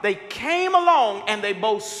Levite. They came along and they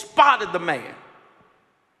both spotted the man.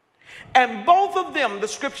 And both of them, the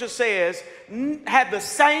scripture says, had the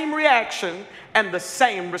same reaction and the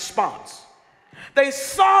same response. They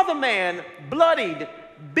saw the man bloodied,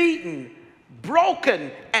 beaten,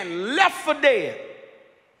 broken, and left for dead.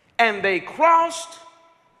 And they crossed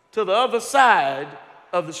to the other side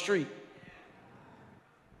of the street.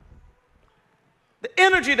 The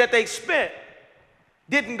energy that they spent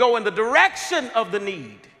didn't go in the direction of the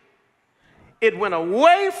need. It went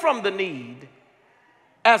away from the need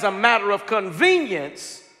as a matter of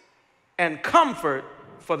convenience and comfort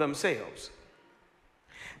for themselves.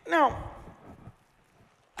 Now,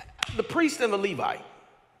 the priest and the Levite,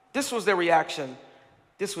 this was their reaction,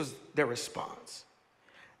 this was their response.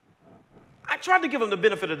 I tried to give them the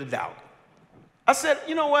benefit of the doubt. I said,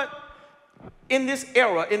 you know what? In this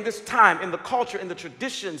era, in this time, in the culture, in the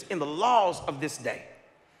traditions, in the laws of this day,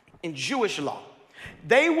 in Jewish law,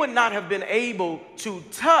 they would not have been able to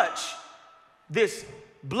touch this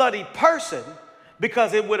bloody person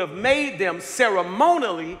because it would have made them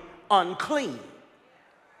ceremonially unclean.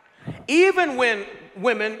 Even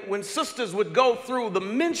when sisters would go through the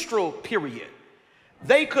menstrual period,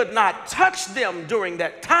 they could not touch them during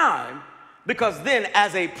that time because then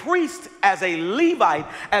as a priest, as a Levite,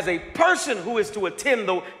 as a person who is to attend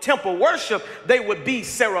the temple worship, they would be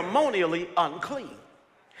ceremonially unclean.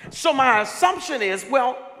 So my assumption is,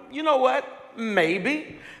 well, you know what?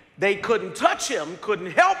 Maybe they couldn't touch him,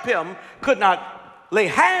 couldn't help him, could not lay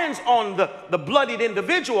hands on the bloodied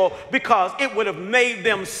individual because it would have made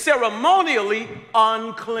them ceremonially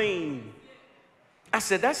unclean. I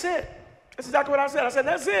said, that's it. That's exactly what I said. I said,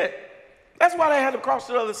 that's it. That's why they had to cross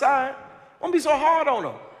to the other side. Don't be so hard on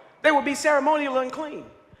them. They would be ceremonially unclean.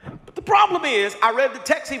 But the problem is, I read the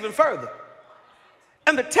text even further.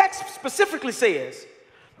 And the text specifically says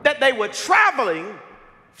that they were traveling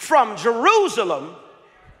from Jerusalem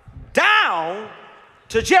down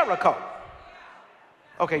to Jericho.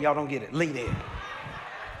 Okay, y'all don't get it. Lean in.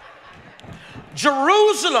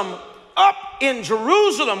 Jerusalem, up in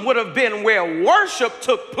Jerusalem would have been where worship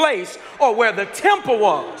took place or where the temple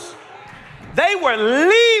was. They were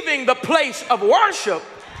leaving the place of worship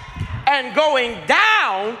and going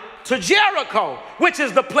down to Jericho, which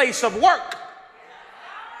is the place of work.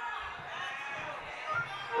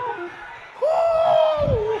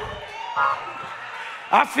 Woo.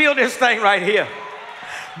 I feel this thing right here.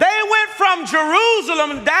 They went from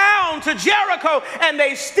Jerusalem down to Jericho and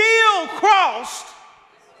they still crossed.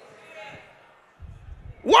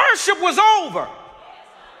 Worship was over.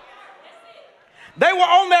 They were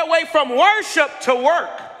on their way from worship to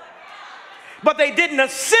work, but they didn't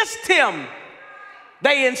assist him.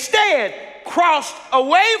 They instead crossed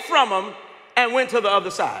away from him and went to the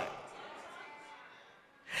other side.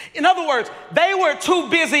 In other words, they were too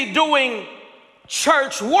busy doing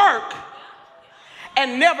church work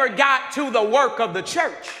and never got to the work of the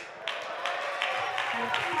church.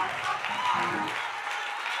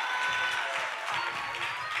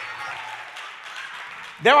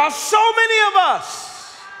 There are so many of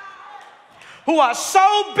us who are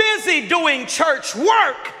so busy doing church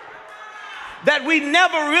work that we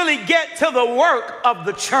never really get to the work of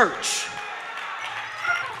the church.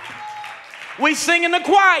 We sing in the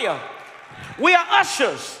choir. We are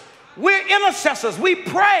ushers. We're intercessors. We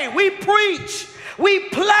pray. We preach. We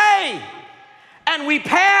play. And we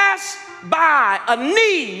pass by a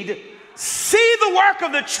need, see the work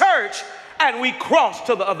of the church, and we cross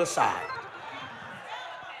to the other side.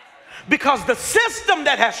 Because the system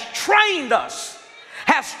that has trained us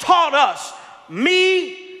has taught us,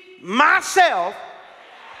 me, myself.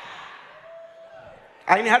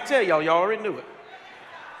 I didn't have to tell y'all, y'all already knew it.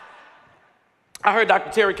 I heard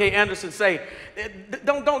Dr. Terry K. Anderson say,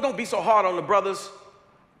 don't be so hard on the brothers.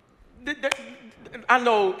 I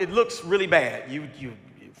know it looks really bad. You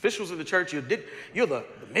officials of the church, you're the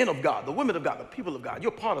men of God, the women of God, the people of God.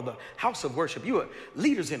 You're part of the house of worship. You are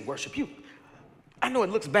leaders in worship. I know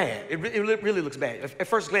it looks bad. It really looks bad. At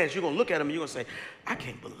first glance, you're going to look at them and you're going to say, I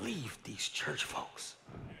can't believe these church folks.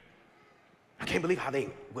 I can't believe how they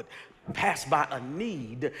would pass by a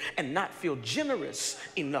need and not feel generous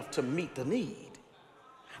enough to meet the need.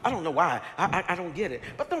 I don't know why. I don't get it.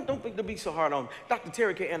 But don't be so hard on Dr.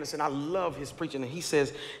 Terry K. Anderson. I love his preaching. And he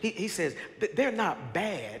says that they're not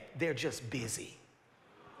bad. They're just busy.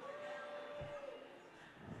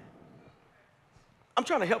 I'm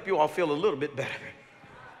trying to help you all feel a little bit better,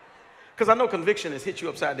 because I know conviction has hit you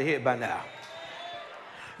upside the head by now.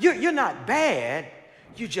 You're not bad.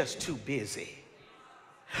 You're just too busy.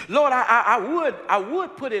 Lord, I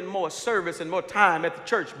would put in more service and more time at the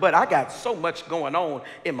church, but I got so much going on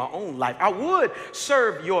in my own life. I would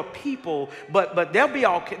serve your people, but they'll be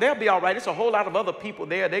all right. There's a whole lot of other people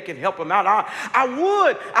there. They can help them out.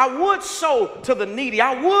 I would sow to the needy.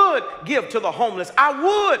 I would give to the homeless. I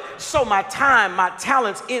would sow my time, my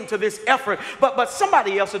talents into this effort, but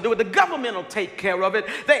somebody else will do it. The government will take care of it.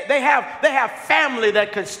 They have family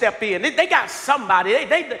that can step in. They got somebody.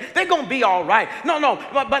 They're going to be all right. No.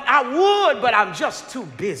 But I would, but I'm just too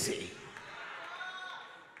busy.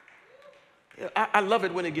 I love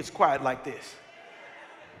it when it gets quiet like this.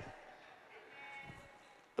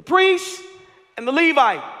 The priest and the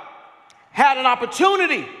Levite had an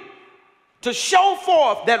opportunity to show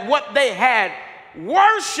forth that what they had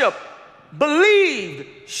worshiped,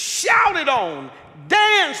 believed, shouted on,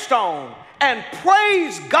 danced on, and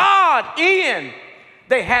praised God in.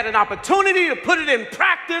 They had an opportunity to put it in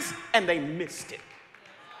practice, and they missed it.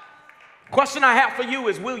 Question I have for you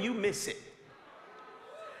is, will you miss it?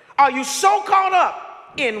 Are you so caught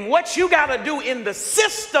up in what you got to do in the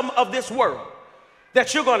system of this world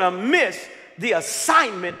that you're going to miss the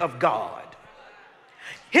assignment of God?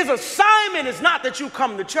 His assignment is not that you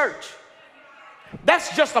come to church.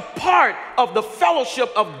 That's just a part of the fellowship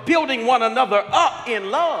of building one another up in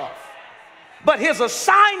love. But his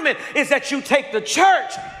assignment is that you take the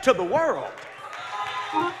church to the world.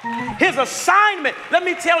 His assignment, let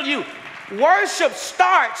me tell you, worship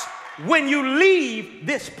starts when you leave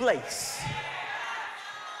this place.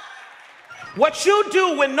 What you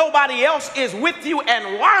do when nobody else is with you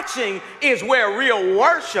and watching is where real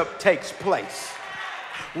worship takes place.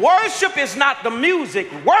 Worship is not the music.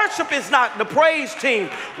 Worship is not the praise team.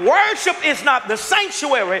 Worship is not the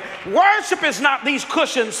sanctuary. Worship is not these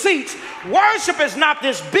cushioned seats. Worship is not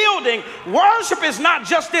this building. Worship is not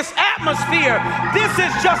just this atmosphere. This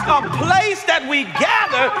is just a place that we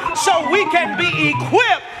gather so we can be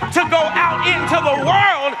equipped to go out into the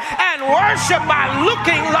world and worship by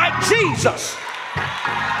looking like Jesus.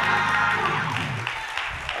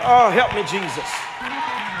 Oh, help me, Jesus.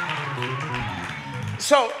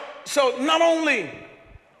 So not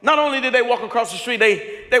only did they walk across the street,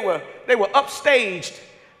 they were upstaged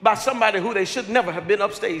by somebody who they should never have been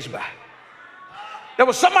upstaged by. There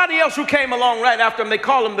was somebody else who came along right after them. They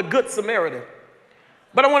call him the Good Samaritan.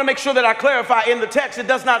 But I want to make sure that I clarify, in the text it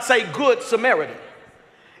does not say Good Samaritan.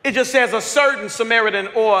 It just says a certain Samaritan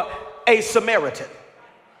or a Samaritan.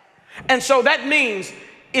 And so that means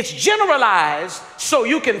it's generalized so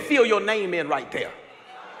you can fill your name in right there.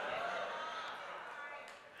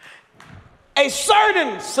 A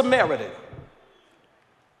certain Samaritan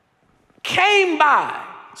came by,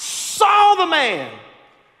 saw the man,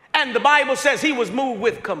 and the Bible says he was moved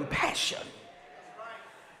with compassion.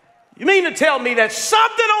 You mean to tell me that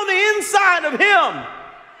something on the inside of him,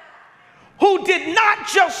 who did not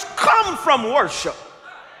just come from worship,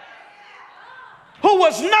 who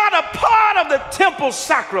was not a part of the temple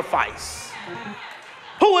sacrifice,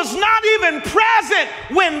 who was not even present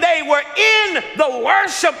when they were in the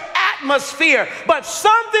worship atmosphere, but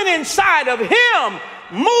something inside of him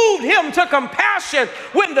moved him to compassion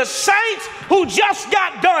when the saints who just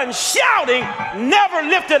got done shouting never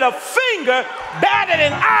lifted a finger, batted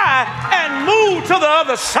an eye, and moved to the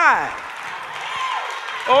other side.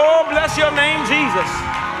 Oh, bless your name, Jesus.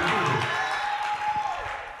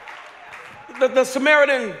 The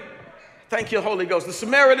Samaritan, thank you, Holy Ghost. The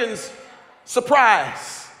Samaritan's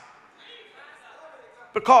surprised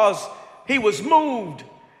because he was moved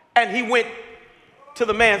and he went to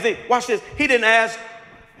the man's thing. Watch this. He didn't ask.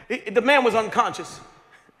 The man was unconscious.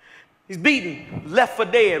 He's beaten, left for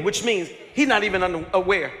dead, which means he's not even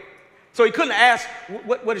aware. So he couldn't ask,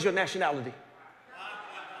 what is your nationality?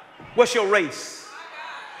 What's your race?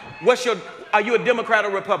 Are you a Democrat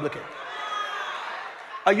or Republican?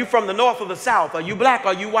 Are you from the north or the south? Are you black?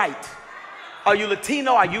 Are you white? Are you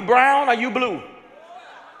Latino? Are you brown? Are you blue?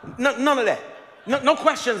 None of that. No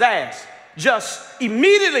questions asked. Just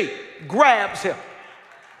immediately grabs him.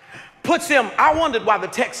 Puts him, I wondered why the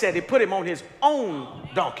text said he put him on his own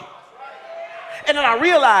donkey. And then I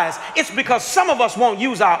realized it's because some of us won't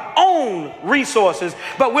use our own resources,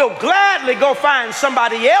 but we'll gladly go find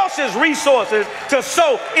somebody else's resources to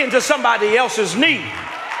sow into somebody else's need.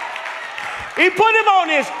 He put him on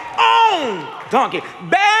his own donkey,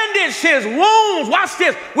 bandaged his wounds, watch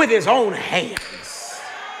this, with his own hands.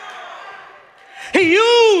 He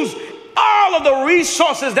used all of the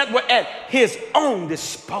resources that were at his own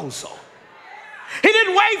disposal. He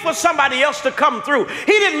didn't wait for somebody else to come through.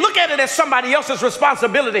 He didn't look at it as somebody else's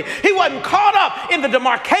responsibility. He wasn't caught up in the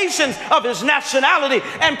demarcations of his nationality.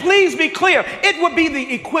 And please be clear, it would be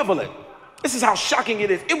the equivalent. This is how shocking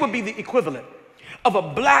it is. It would be the equivalent of a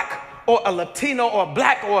black or a Latino or a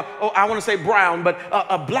black or I want to say brown, but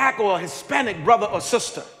a black or a Hispanic brother or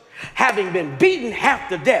sister having been beaten half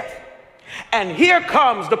to death. And here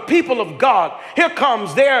comes the people of God. Here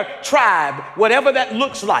comes their tribe, whatever that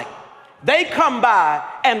looks like. They come by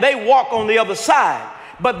and they walk on the other side.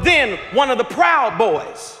 But then one of the Proud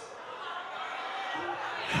Boys,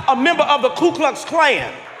 a member of the Ku Klux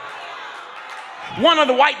Klan, one of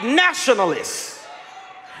the white nationalists,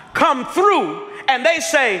 come through and they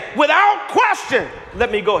say, without question,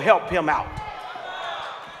 let me go help him out.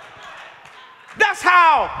 That's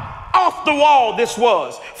how off the wall this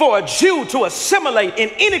was for a Jew to assimilate in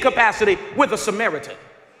any capacity with a Samaritan.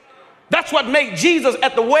 That's what made Jesus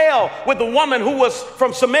at the well with the woman who was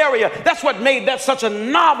from Samaria. That's what made that such a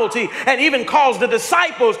novelty and even caused the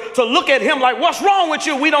disciples to look at him like, what's wrong with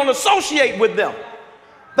you? We don't associate with them.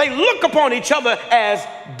 They look upon each other as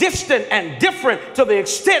distant and different to the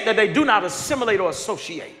extent that they do not assimilate or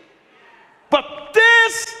associate. But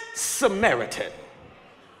this Samaritan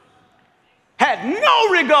had no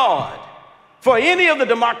regard for any of the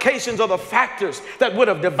demarcations or the factors that would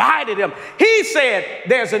have divided him. He said,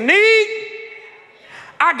 there's a need.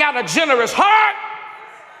 I got a generous heart.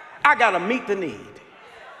 I got to meet the need.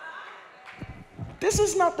 This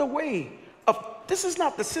is not this is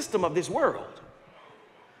not the system of this world.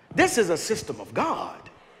 This is a system of God.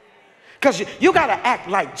 Because you got to act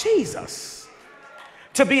like Jesus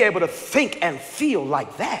to be able to think and feel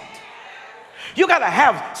like that. You got to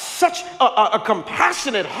have such a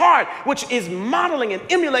compassionate heart, which is modeling and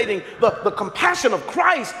emulating the compassion of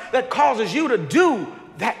Christ that causes you to do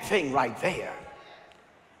that thing right there.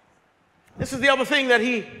 This is the other thing that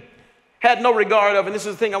he had no regard of, and this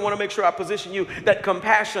is the thing I want to make sure I position you, that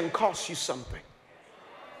compassion costs you something.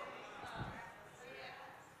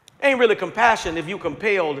 Ain't really compassion if you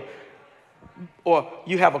compelled or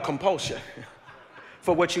you have a compulsion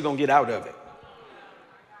for what you're going to get out of it.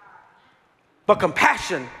 But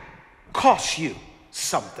compassion costs you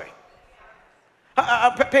something.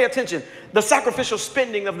 Pay attention. The sacrificial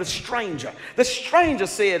spending of the stranger. The stranger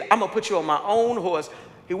said, I'm going to put you on my own horse.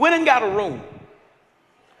 He went and got a room.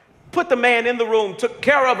 Put the man in the room, took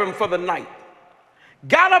care of him for the night.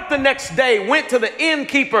 Got up the next day, went to the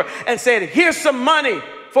innkeeper and said, here's some money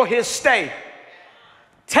for his stay.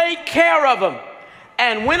 Take care of him.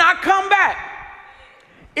 And when I come back,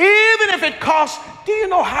 even if it costs, do you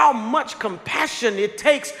know how much compassion it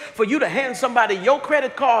takes for you to hand somebody your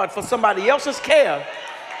credit card for somebody else's care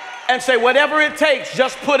and say, whatever it takes,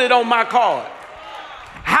 just put it on my card.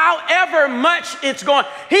 However much it's going.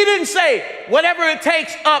 He didn't say, whatever it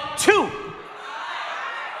takes up to.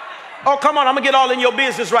 Oh, come on, I'm going to get all in your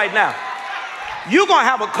business right now. You're going to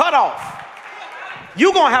have a cutoff.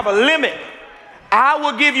 You're going to have a limit. I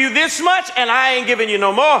will give you this much and I ain't giving you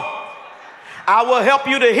no more. I will help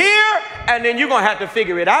you to hear, and then you're going to have to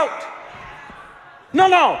figure it out.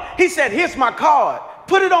 No. He said, here's my card.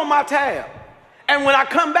 Put it on my tab. And when I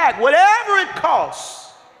come back, whatever it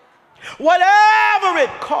costs, whatever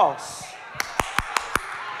it costs,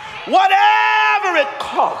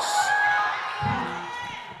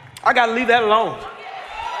 I got to leave that alone.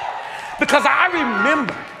 Because I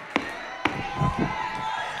remember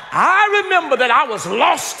that I was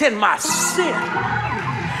lost in my sin.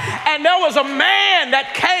 And there was a man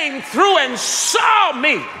that came through and saw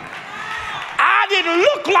me. I didn't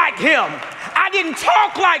look like him. I didn't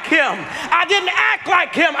talk like him. I didn't act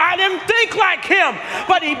like him. I didn't think like him.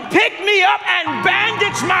 But he picked me up and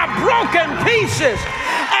bandaged my broken pieces.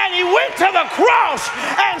 And he went to the cross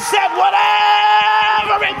and said,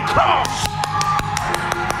 whatever it costs,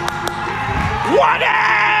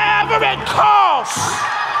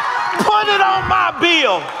 put it on my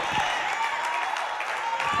bill.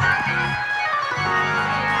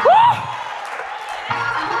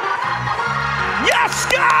 Yes,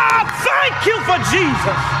 God, thank you for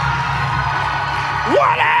Jesus.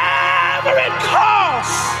 Whatever it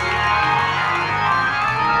costs.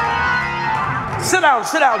 Sit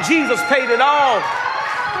down. Jesus paid it all.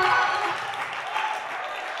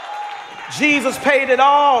 Jesus paid it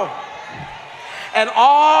all, and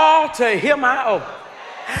all to him I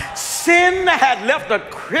owe. Sin had left a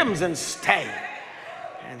crimson stain,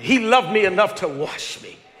 and he loved me enough to wash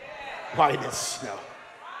me white as snow.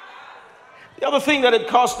 The other thing that it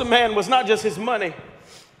cost the man was not just his money.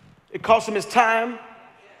 It cost him his time.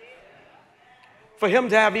 For him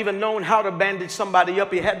to have even known how to bandage somebody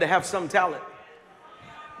up, he had to have some talent.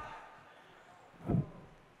 It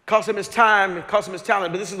cost him his time, it cost him his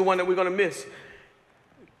talent, but this is the one that we're going to miss.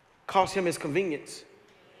 It cost him his convenience.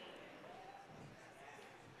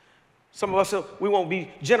 Some of us, we won't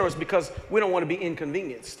be generous because we don't want to be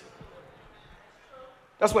inconvenienced.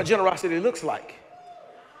 That's what generosity looks like.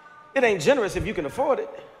 It ain't generous if you can afford it.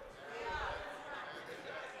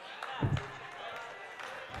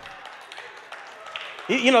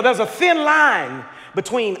 You know, there's a thin line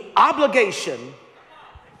between obligation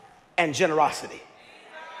and generosity.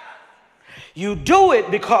 You do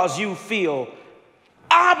it because you feel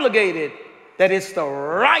obligated that it's the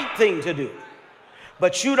right thing to do.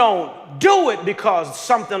 But you don't do it because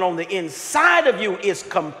something on the inside of you is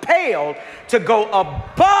compelled to go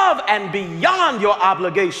above and beyond your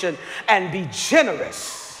obligation and be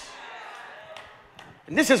generous.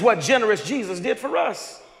 And this is what generous Jesus did for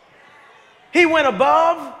us. He went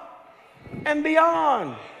above and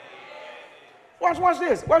beyond. Watch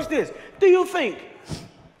this. Watch this. Do you think,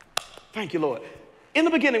 thank you, Lord. In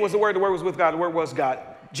the beginning was the Word was with God, the Word was God.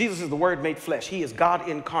 Jesus is the Word made flesh. He is God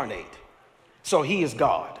incarnate. So he is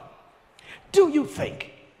God. Do you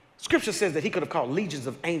think, Scripture says that he could have called legions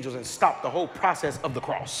of angels and stopped the whole process of the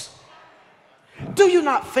cross. Do you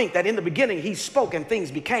not think that in the beginning he spoke and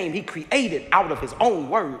things became, he created out of his own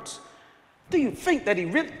words? Do you think that he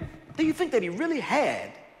really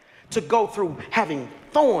had to go through having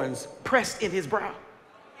thorns pressed in his brow?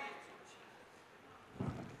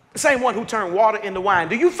 The same one who turned water into wine.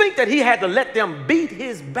 Do you think that he had to let them beat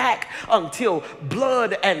his back until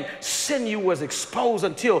blood and sinew was exposed,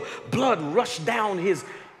 until blood rushed down the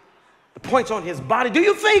points on his body? Do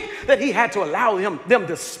you think that he had to allow them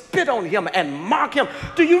to spit on him and mock him?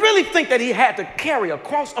 Do you really think that he had to carry a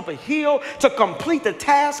cross up a hill to complete the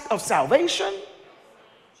task of salvation?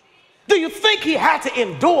 Do you think he had to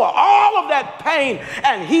endure all of that pain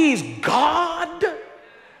and he's God?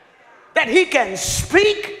 That he can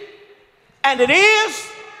speak and it is?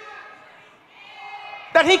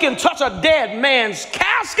 That he can touch a dead man's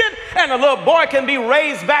casket and a little boy can be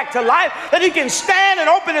raised back to life? That he can stand and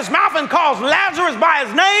open his mouth and call Lazarus by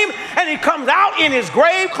his name and he comes out in his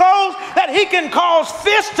grave clothes? That he can cause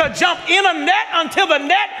fish to jump in a net until the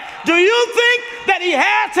net? Do you think that he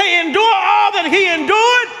had to endure all that he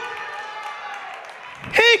endured?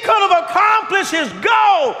 He could have accomplished his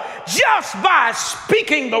goal just by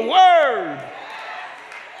speaking the word.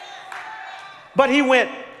 But he went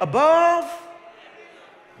above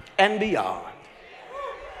and beyond.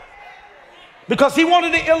 Because he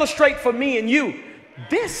wanted to illustrate for me and you,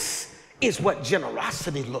 this is what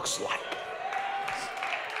generosity looks like.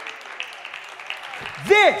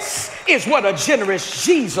 This is what a generous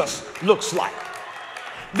Jesus looks like.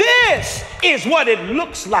 This is what it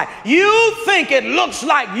looks like. You think it looks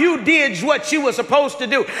like you did what you were supposed to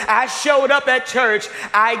do. I showed up at church.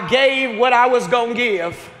 I gave what I was going to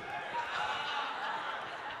give.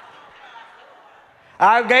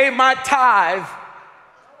 I gave my tithe.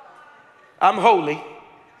 I'm holy.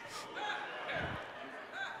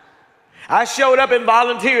 I showed up and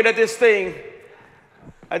volunteered at this thing.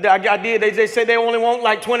 I did. They said they only want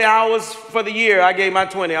like 20 hours for the year. I gave my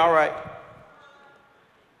 20. All right.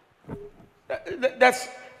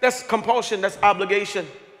 That's compulsion. That's obligation.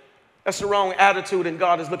 That's the wrong attitude, and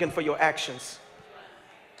God is looking for your actions.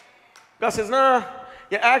 God says, nah,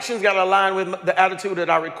 your actions got to align with the attitude that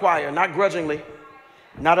I require, not grudgingly,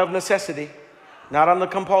 not of necessity, not under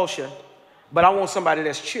compulsion, but I want somebody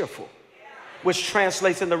that's cheerful, which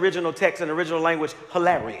translates in the original text, in the original language,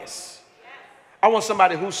 hilarious. I want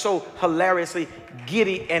somebody who's so hilariously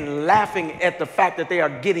giddy and laughing at the fact that they are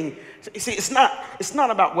getting. See, it's not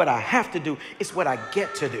about what I have to do, it's what I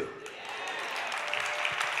get to do.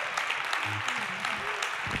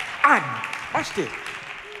 Watch this.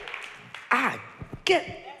 I get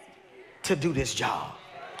to do this job.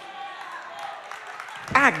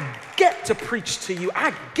 I get to preach to you.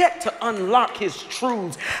 I get to unlock his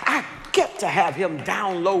truths. I get to have him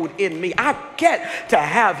download in me. I get to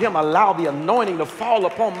have him allow the anointing to fall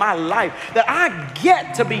upon my life. That I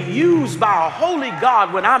get to be used by a holy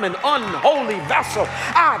God when I'm an unholy vessel.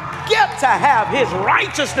 I get to have his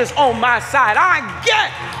righteousness on my side. I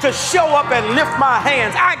get to show up and lift my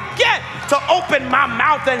hands. I get to open my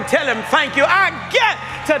mouth and tell him thank you. I get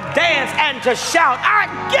to dance and to shout. I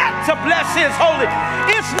get to bless his holy.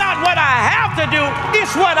 It's not what I have to do,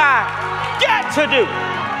 it's what I get to do.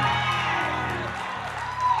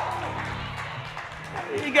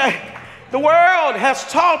 The world has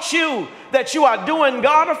taught you that you are doing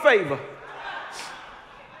God a favor.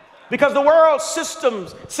 Because the world system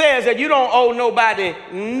says that you don't owe nobody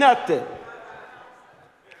nothing.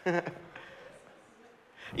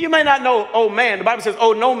 You may not know owe man. The Bible says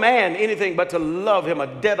owe no man anything but to love him, a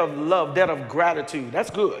debt of love, debt of gratitude. That's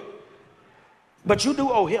good. But you do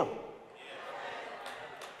owe him.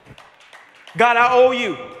 God, I owe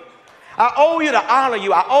you. I owe you to honor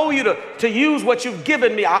you. I owe you to use what you've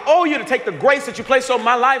given me. I owe you to take the grace that you place on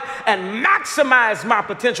my life and maximize my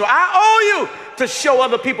potential. I owe you to show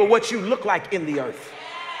other people what you look like in the earth.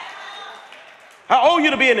 I owe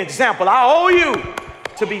you to be an example. I owe you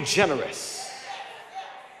to be generous.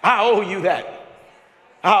 I owe you that.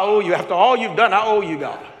 I owe you. After all you've done, I owe you,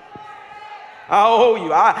 God. I owe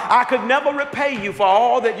you. I could never repay you for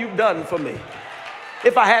all that you've done for me.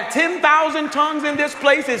 If I had 10,000 tongues in this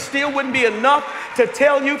place, it still wouldn't be enough to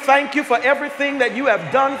tell you thank you for everything that you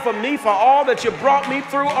have done for me, for all that you brought me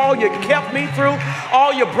through, all you kept me through,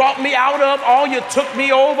 all you brought me out of, all you took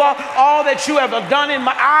me over, all that you have done in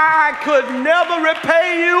my... I could never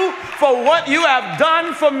repay you for what you have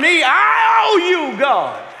done for me. I owe you,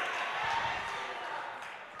 God.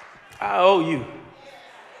 I owe you.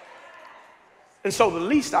 And so the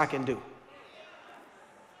least I can do...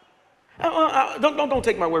 Don't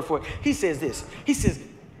take my word for it. He says this. He says,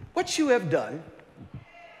 what you have done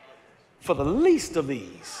for the least of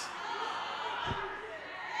these,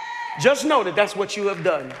 just know that that's what you have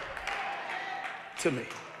done to me.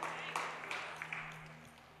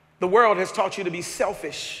 The world has taught you to be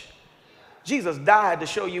selfish. Jesus died to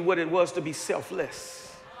show you what it was to be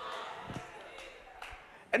selfless.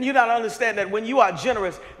 And you gotta understand that when you are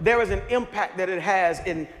generous, there is an impact that it has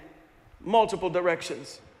in multiple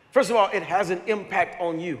directions. First of all, it has an impact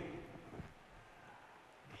on you.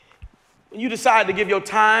 When you decide to give your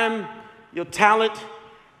time, your talent,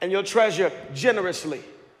 and your treasure generously,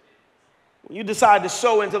 when you decide to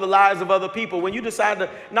sow into the lives of other people, when you decide to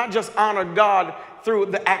not just honor God through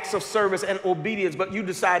the acts of service and obedience, but you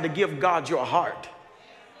decide to give God your heart,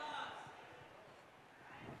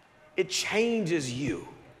 it changes you.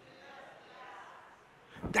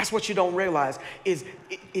 That's what you don't realize is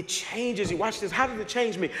it changes you. Watch this. How does it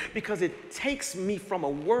change me? Because it takes me from a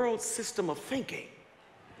world system of thinking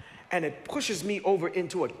and it pushes me over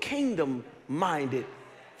into a kingdom-minded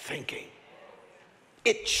thinking.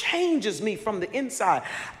 It changes me from the inside.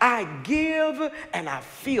 I give and I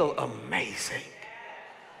feel amazing.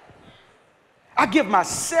 I give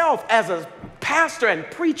myself as a pastor and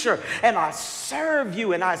preacher, and I serve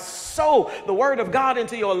you, and I sow the word of God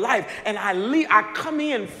into your life, and I come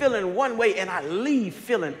in feeling one way, and I leave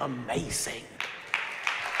feeling amazing.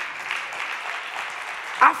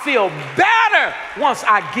 I feel better once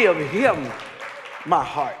I give him my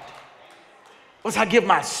heart. Once I give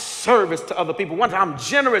my service to other people, once I'm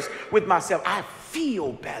generous with myself, I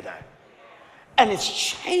feel better, and it's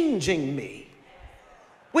changing me.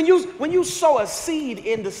 When you sow a seed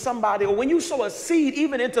into somebody, or when you sow a seed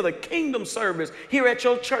even into the kingdom service here at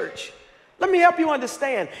your church, let me help you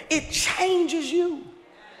understand, it changes you.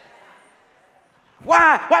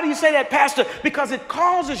 Why? Why do you say that, Pastor? Because it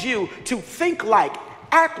causes you to think like,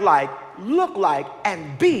 act like, look like,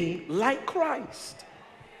 and be like Christ.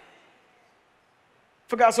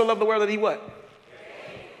 For God so loved the world that he what?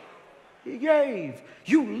 He gave.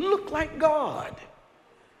 You look like God.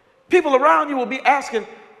 People around you will be asking,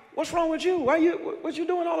 what's wrong with you? What you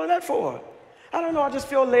doing all of that for? I don't know. I just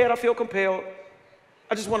feel led. I feel compelled.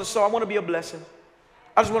 I just want to sow. I want to be a blessing.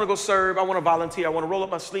 I just want to go serve. I want to volunteer. I want to roll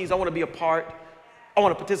up my sleeves. I want to be a part. I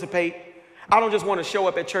want to participate. I don't just want to show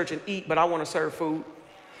up at church and eat, but I want to serve food.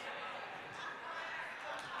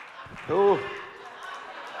 Oh,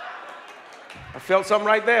 I felt something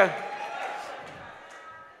right there.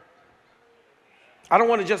 I don't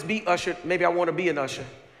want to just be ushered. Maybe I want to be an usher.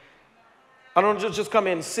 I don't just come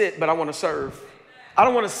in and sit, but I want to serve. I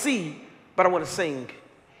don't want to see, but I want to sing.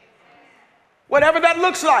 Whatever that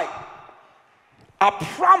looks like, I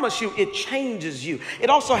promise you it changes you. It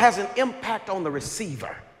also has an impact on the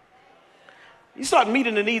receiver. You start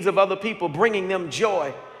meeting the needs of other people, bringing them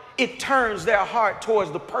joy. It turns their heart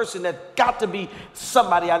towards the person that's got to be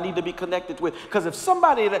somebody I need to be connected with. Because if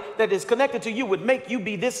somebody that is connected to you would make you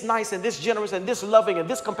be this nice and this generous and this loving and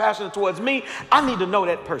this compassionate towards me, I need to know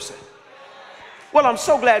that person. Well, I'm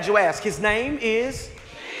so glad you asked. His name is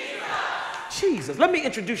Jesus. Let me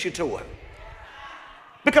introduce you to him.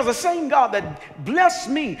 Because the same God that blessed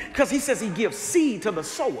me, because he says he gives seed to the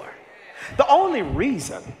sower. The only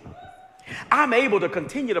reason I'm able to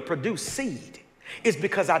continue to produce seed is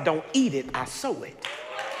because I don't eat it, I sow it.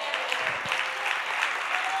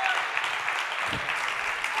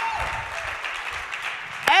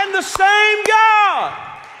 And the same God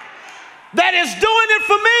that is doing it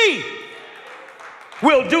for me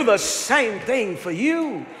will do the same thing for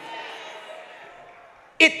you.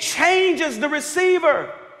 It changes the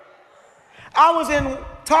receiver. I was in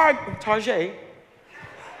Target.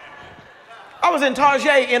 I was in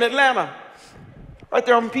Target in Atlanta, right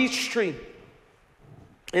there on Peachtree.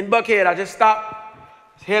 In Buckhead, I just stopped,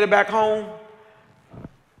 headed back home,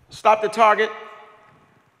 stopped at Target,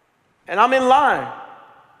 and I'm in line.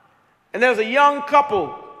 And there's a young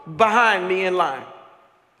couple behind me in line.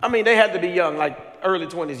 I mean, they had to be young, like early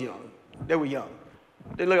 20s young. They were young.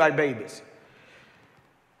 They looked like babies.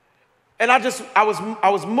 And I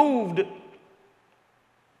was moved.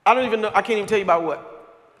 I don't even know, I can't even tell you about what.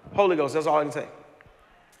 Holy Ghost, that's all I can say.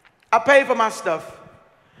 I paid for my stuff,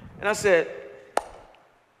 and I said,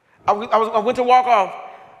 I went to walk off.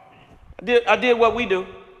 I did what we do.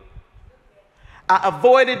 I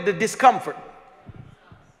avoided the discomfort.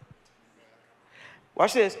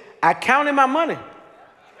 Watch this. I counted my money.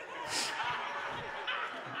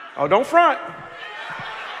 Oh, don't front.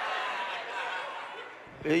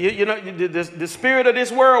 You know, the spirit of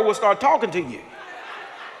this world will start talking to you.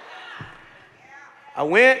 I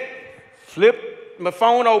went, flipped my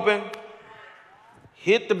phone open,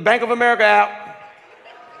 hit the Bank of America app.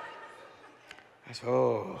 I said,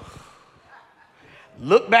 oh.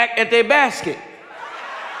 Look back at their basket.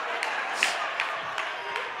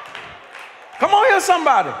 Come on here,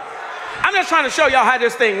 somebody. I'm just trying to show y'all how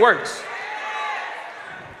this thing works.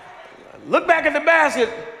 Look back at the basket.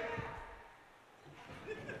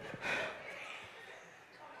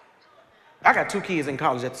 I got 2 kids in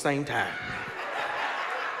college at the same time.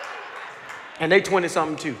 And they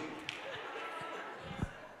 20-something too.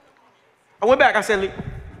 I went back, I said, look,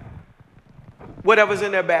 whatever's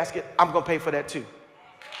in their basket, I'm going to pay for that too.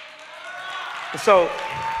 So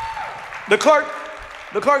the clerk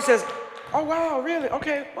says, oh, wow, really?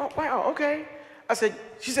 Okay, oh, wow, okay.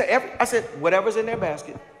 She said, I said, whatever's in their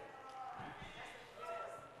basket.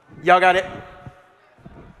 Y'all got it?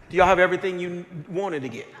 Do y'all have everything you wanted to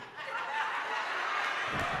get?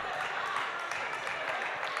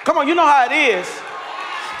 Come on, you know how it is.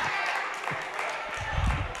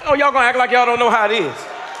 Oh, y'all gonna act like y'all don't know how it is.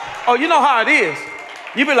 Oh, you know how it is.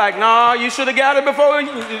 You be like, nah, you should have got it before.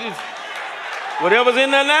 Whatever's in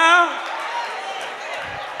there now.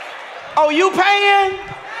 Oh, you paying?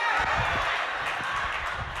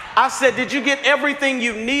 I said, did you get everything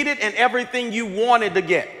you needed and everything you wanted to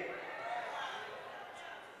get?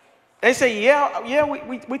 They say, yeah,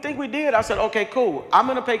 we think we did. I said, okay, cool. I'm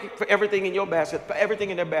going to pay for everything in your basket, for everything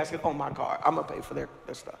in their basket on my card. I'm going to pay for their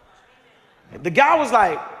stuff. The guy was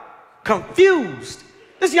like confused.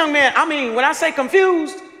 This young man, I mean, when I say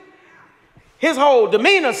confused, his whole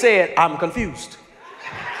demeanor said, I'm confused.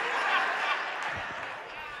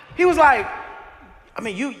 He was like, I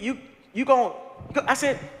mean, you going, I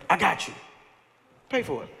said, I got you. Pay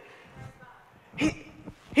for it.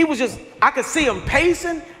 He was just, I could see him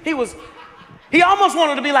pacing. He almost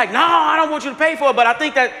wanted to be like, no, I don't want you to pay for it. But I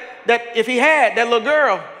think that if he had that little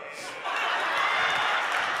girl,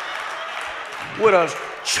 would have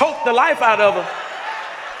choked the life out of her.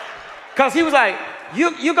 Because he was like,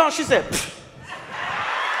 you going, she said, pfft.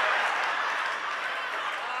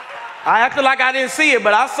 I acted like I didn't see it,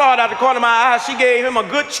 but I saw it out the corner of my eye. She gave him a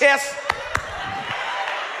good chest.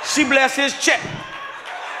 She blessed his chest.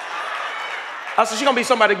 I said, she's going to be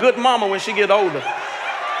somebody's good mama when she get older.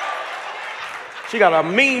 She got a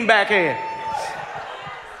mean backhand.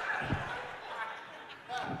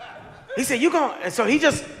 He said, you going, and so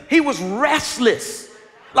he was restless.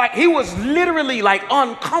 Like he was literally like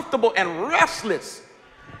uncomfortable and restless.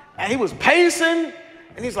 And he was pacing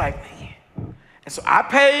and he's like, man. And so I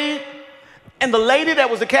paid. And the lady that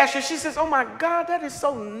was the cashier, she says, oh my God, that is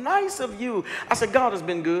so nice of you. I said, God has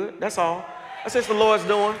been good. That's all. I said, it's the Lord's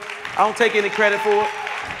doing. I don't take any credit for it.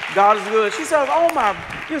 God is good. She says, oh my,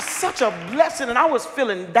 you're such a blessing. And I was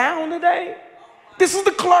feeling down today. This is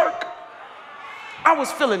the clerk. I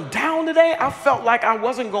was feeling down today. I felt like I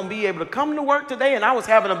wasn't going to be able to come to work today and I was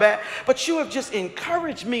having a bad, but you have just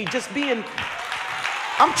encouraged me just being,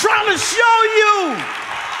 I'm trying to show you.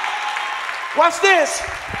 Watch this.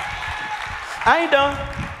 I ain't done.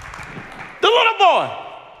 The little boy,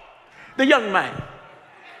 the young man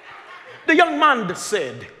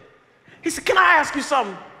said, he said, can I ask you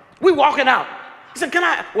something? We walking out. I said, can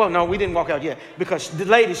I? Well, no, we didn't walk out yet because the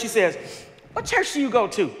lady, she says, what church do you go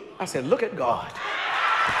to? I said, look at God.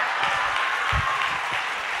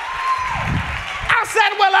 I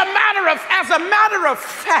said, well, as a matter of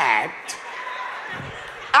fact,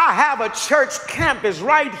 I have a church campus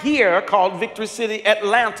right here called Victory City,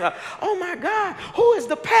 Atlanta. Oh my God, who is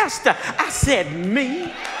the pastor? I said,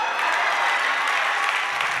 me.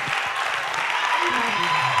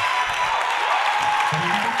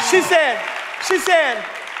 She said,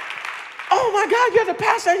 oh my God, you're the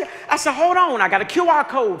pastor. I said, hold on, I got a QR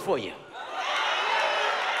code for you.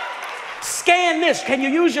 Scan this. Can you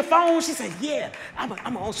use your phone? She said, yeah, I'm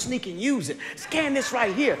going to sneak and use it. Scan this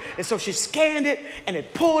right here. And so she scanned it, and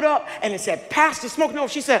it pulled up, and it said, Pastor Smokie Norful.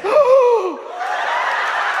 She said, oh.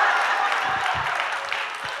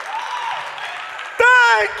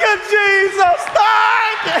 Thank you, Jesus.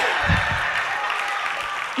 Thank you.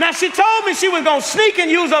 Now, she told me she was going to sneak and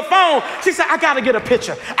use her phone. She said, I got to get a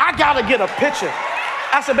picture. I got to get a picture.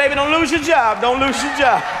 I said, baby, don't lose your job. Don't lose your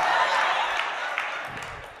job.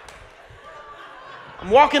 I'm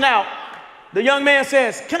walking out. The young man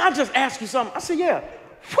says, can I just ask you something? I said, yeah.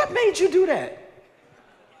 What made you do that?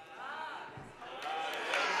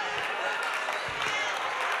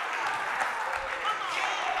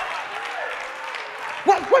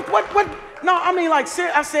 What? No, I mean, like,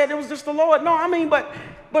 I said it was just the Lord. No, I mean, but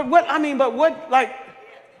what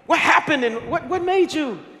happened and what made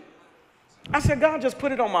you? I said, God just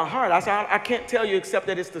put it on my heart. I said, I can't tell you except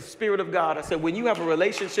that it's the Spirit of God. I said, when you have a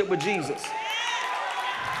relationship with Jesus,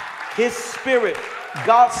 His Spirit,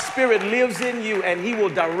 God's Spirit lives in you, and He will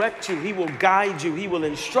direct you. He will guide you. He will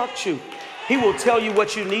instruct you. He will tell you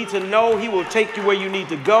what you need to know. He will take you where you need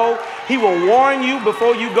to go. He will warn you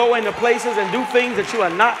before you go into places and do things that you are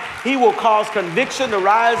not. He will cause conviction to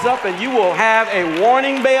rise up, and you will have a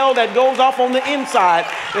warning bell that goes off on the inside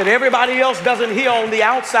that everybody else doesn't hear on the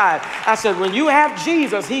outside. I said, when you have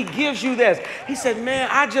Jesus, He gives you this. He said, man,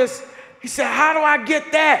 he said, how do I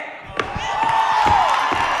get that?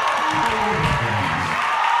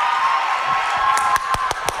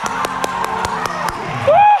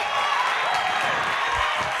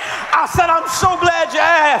 I said, I'm so glad you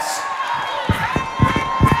asked.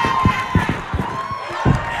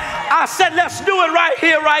 I said, let's do it right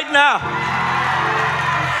here, right now.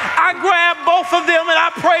 I grabbed both of them and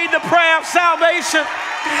I prayed the prayer of salvation.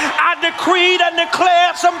 I decreed and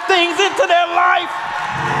declared some things into their life,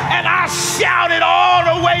 and I shouted all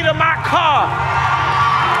the way to my car.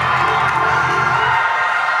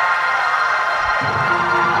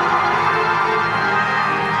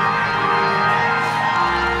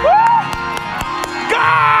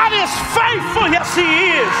 Faithful, yes, He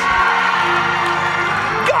is.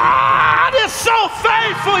 God is so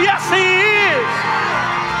faithful, yes, He is.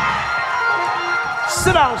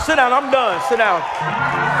 Sit down, I'm done, sit down.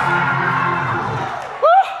 Woo.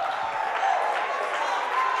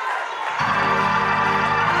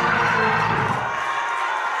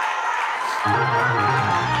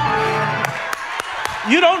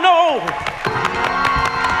 You don't know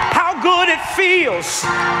how good it feels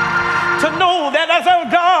to know that as a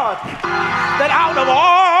God, that out of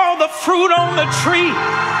all the fruit on the tree,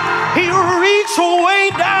 He reached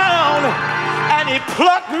way down and He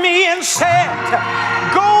plucked me and said,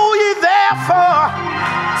 go ye therefore,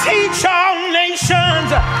 teach all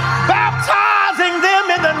nations, baptizing them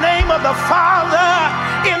in the name of the Father,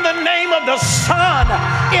 in the name of the Son,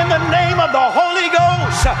 in the name of the Holy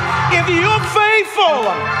Ghost. If you're faithful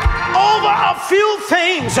over a few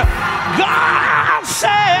things, God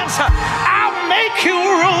says, I'll make you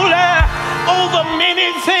ruler over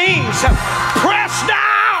many things. Pressed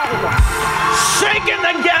down, shaken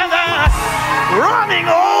together, running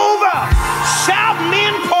over, shall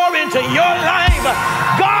men pour into your life.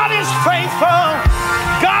 God is faithful.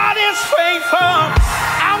 God is faithful.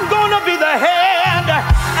 I'm going to be the head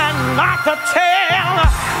and not the tail.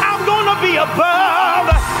 I'm going to be above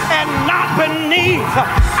and not beneath.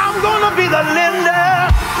 I'm going to be the lender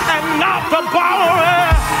and not the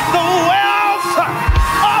borrower. The wealth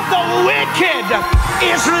of the wicked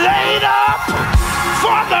is laid up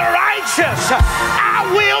for the righteous. I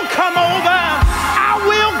will come over. I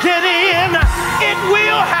will get in. It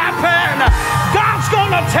will happen. God's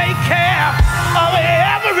going to take care of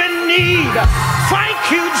every need. Thank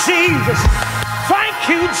you, Jesus. Thank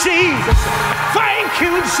you, Jesus. Thank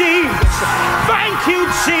you, Jesus. Thank you,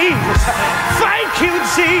 Jesus. Thank you,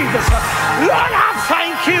 Jesus. Lord, I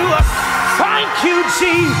thank you. Thank you,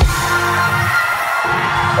 Jesus.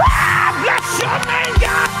 Bless your name,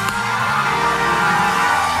 God.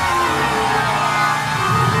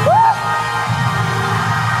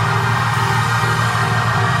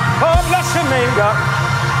 Oh, bless your name, God.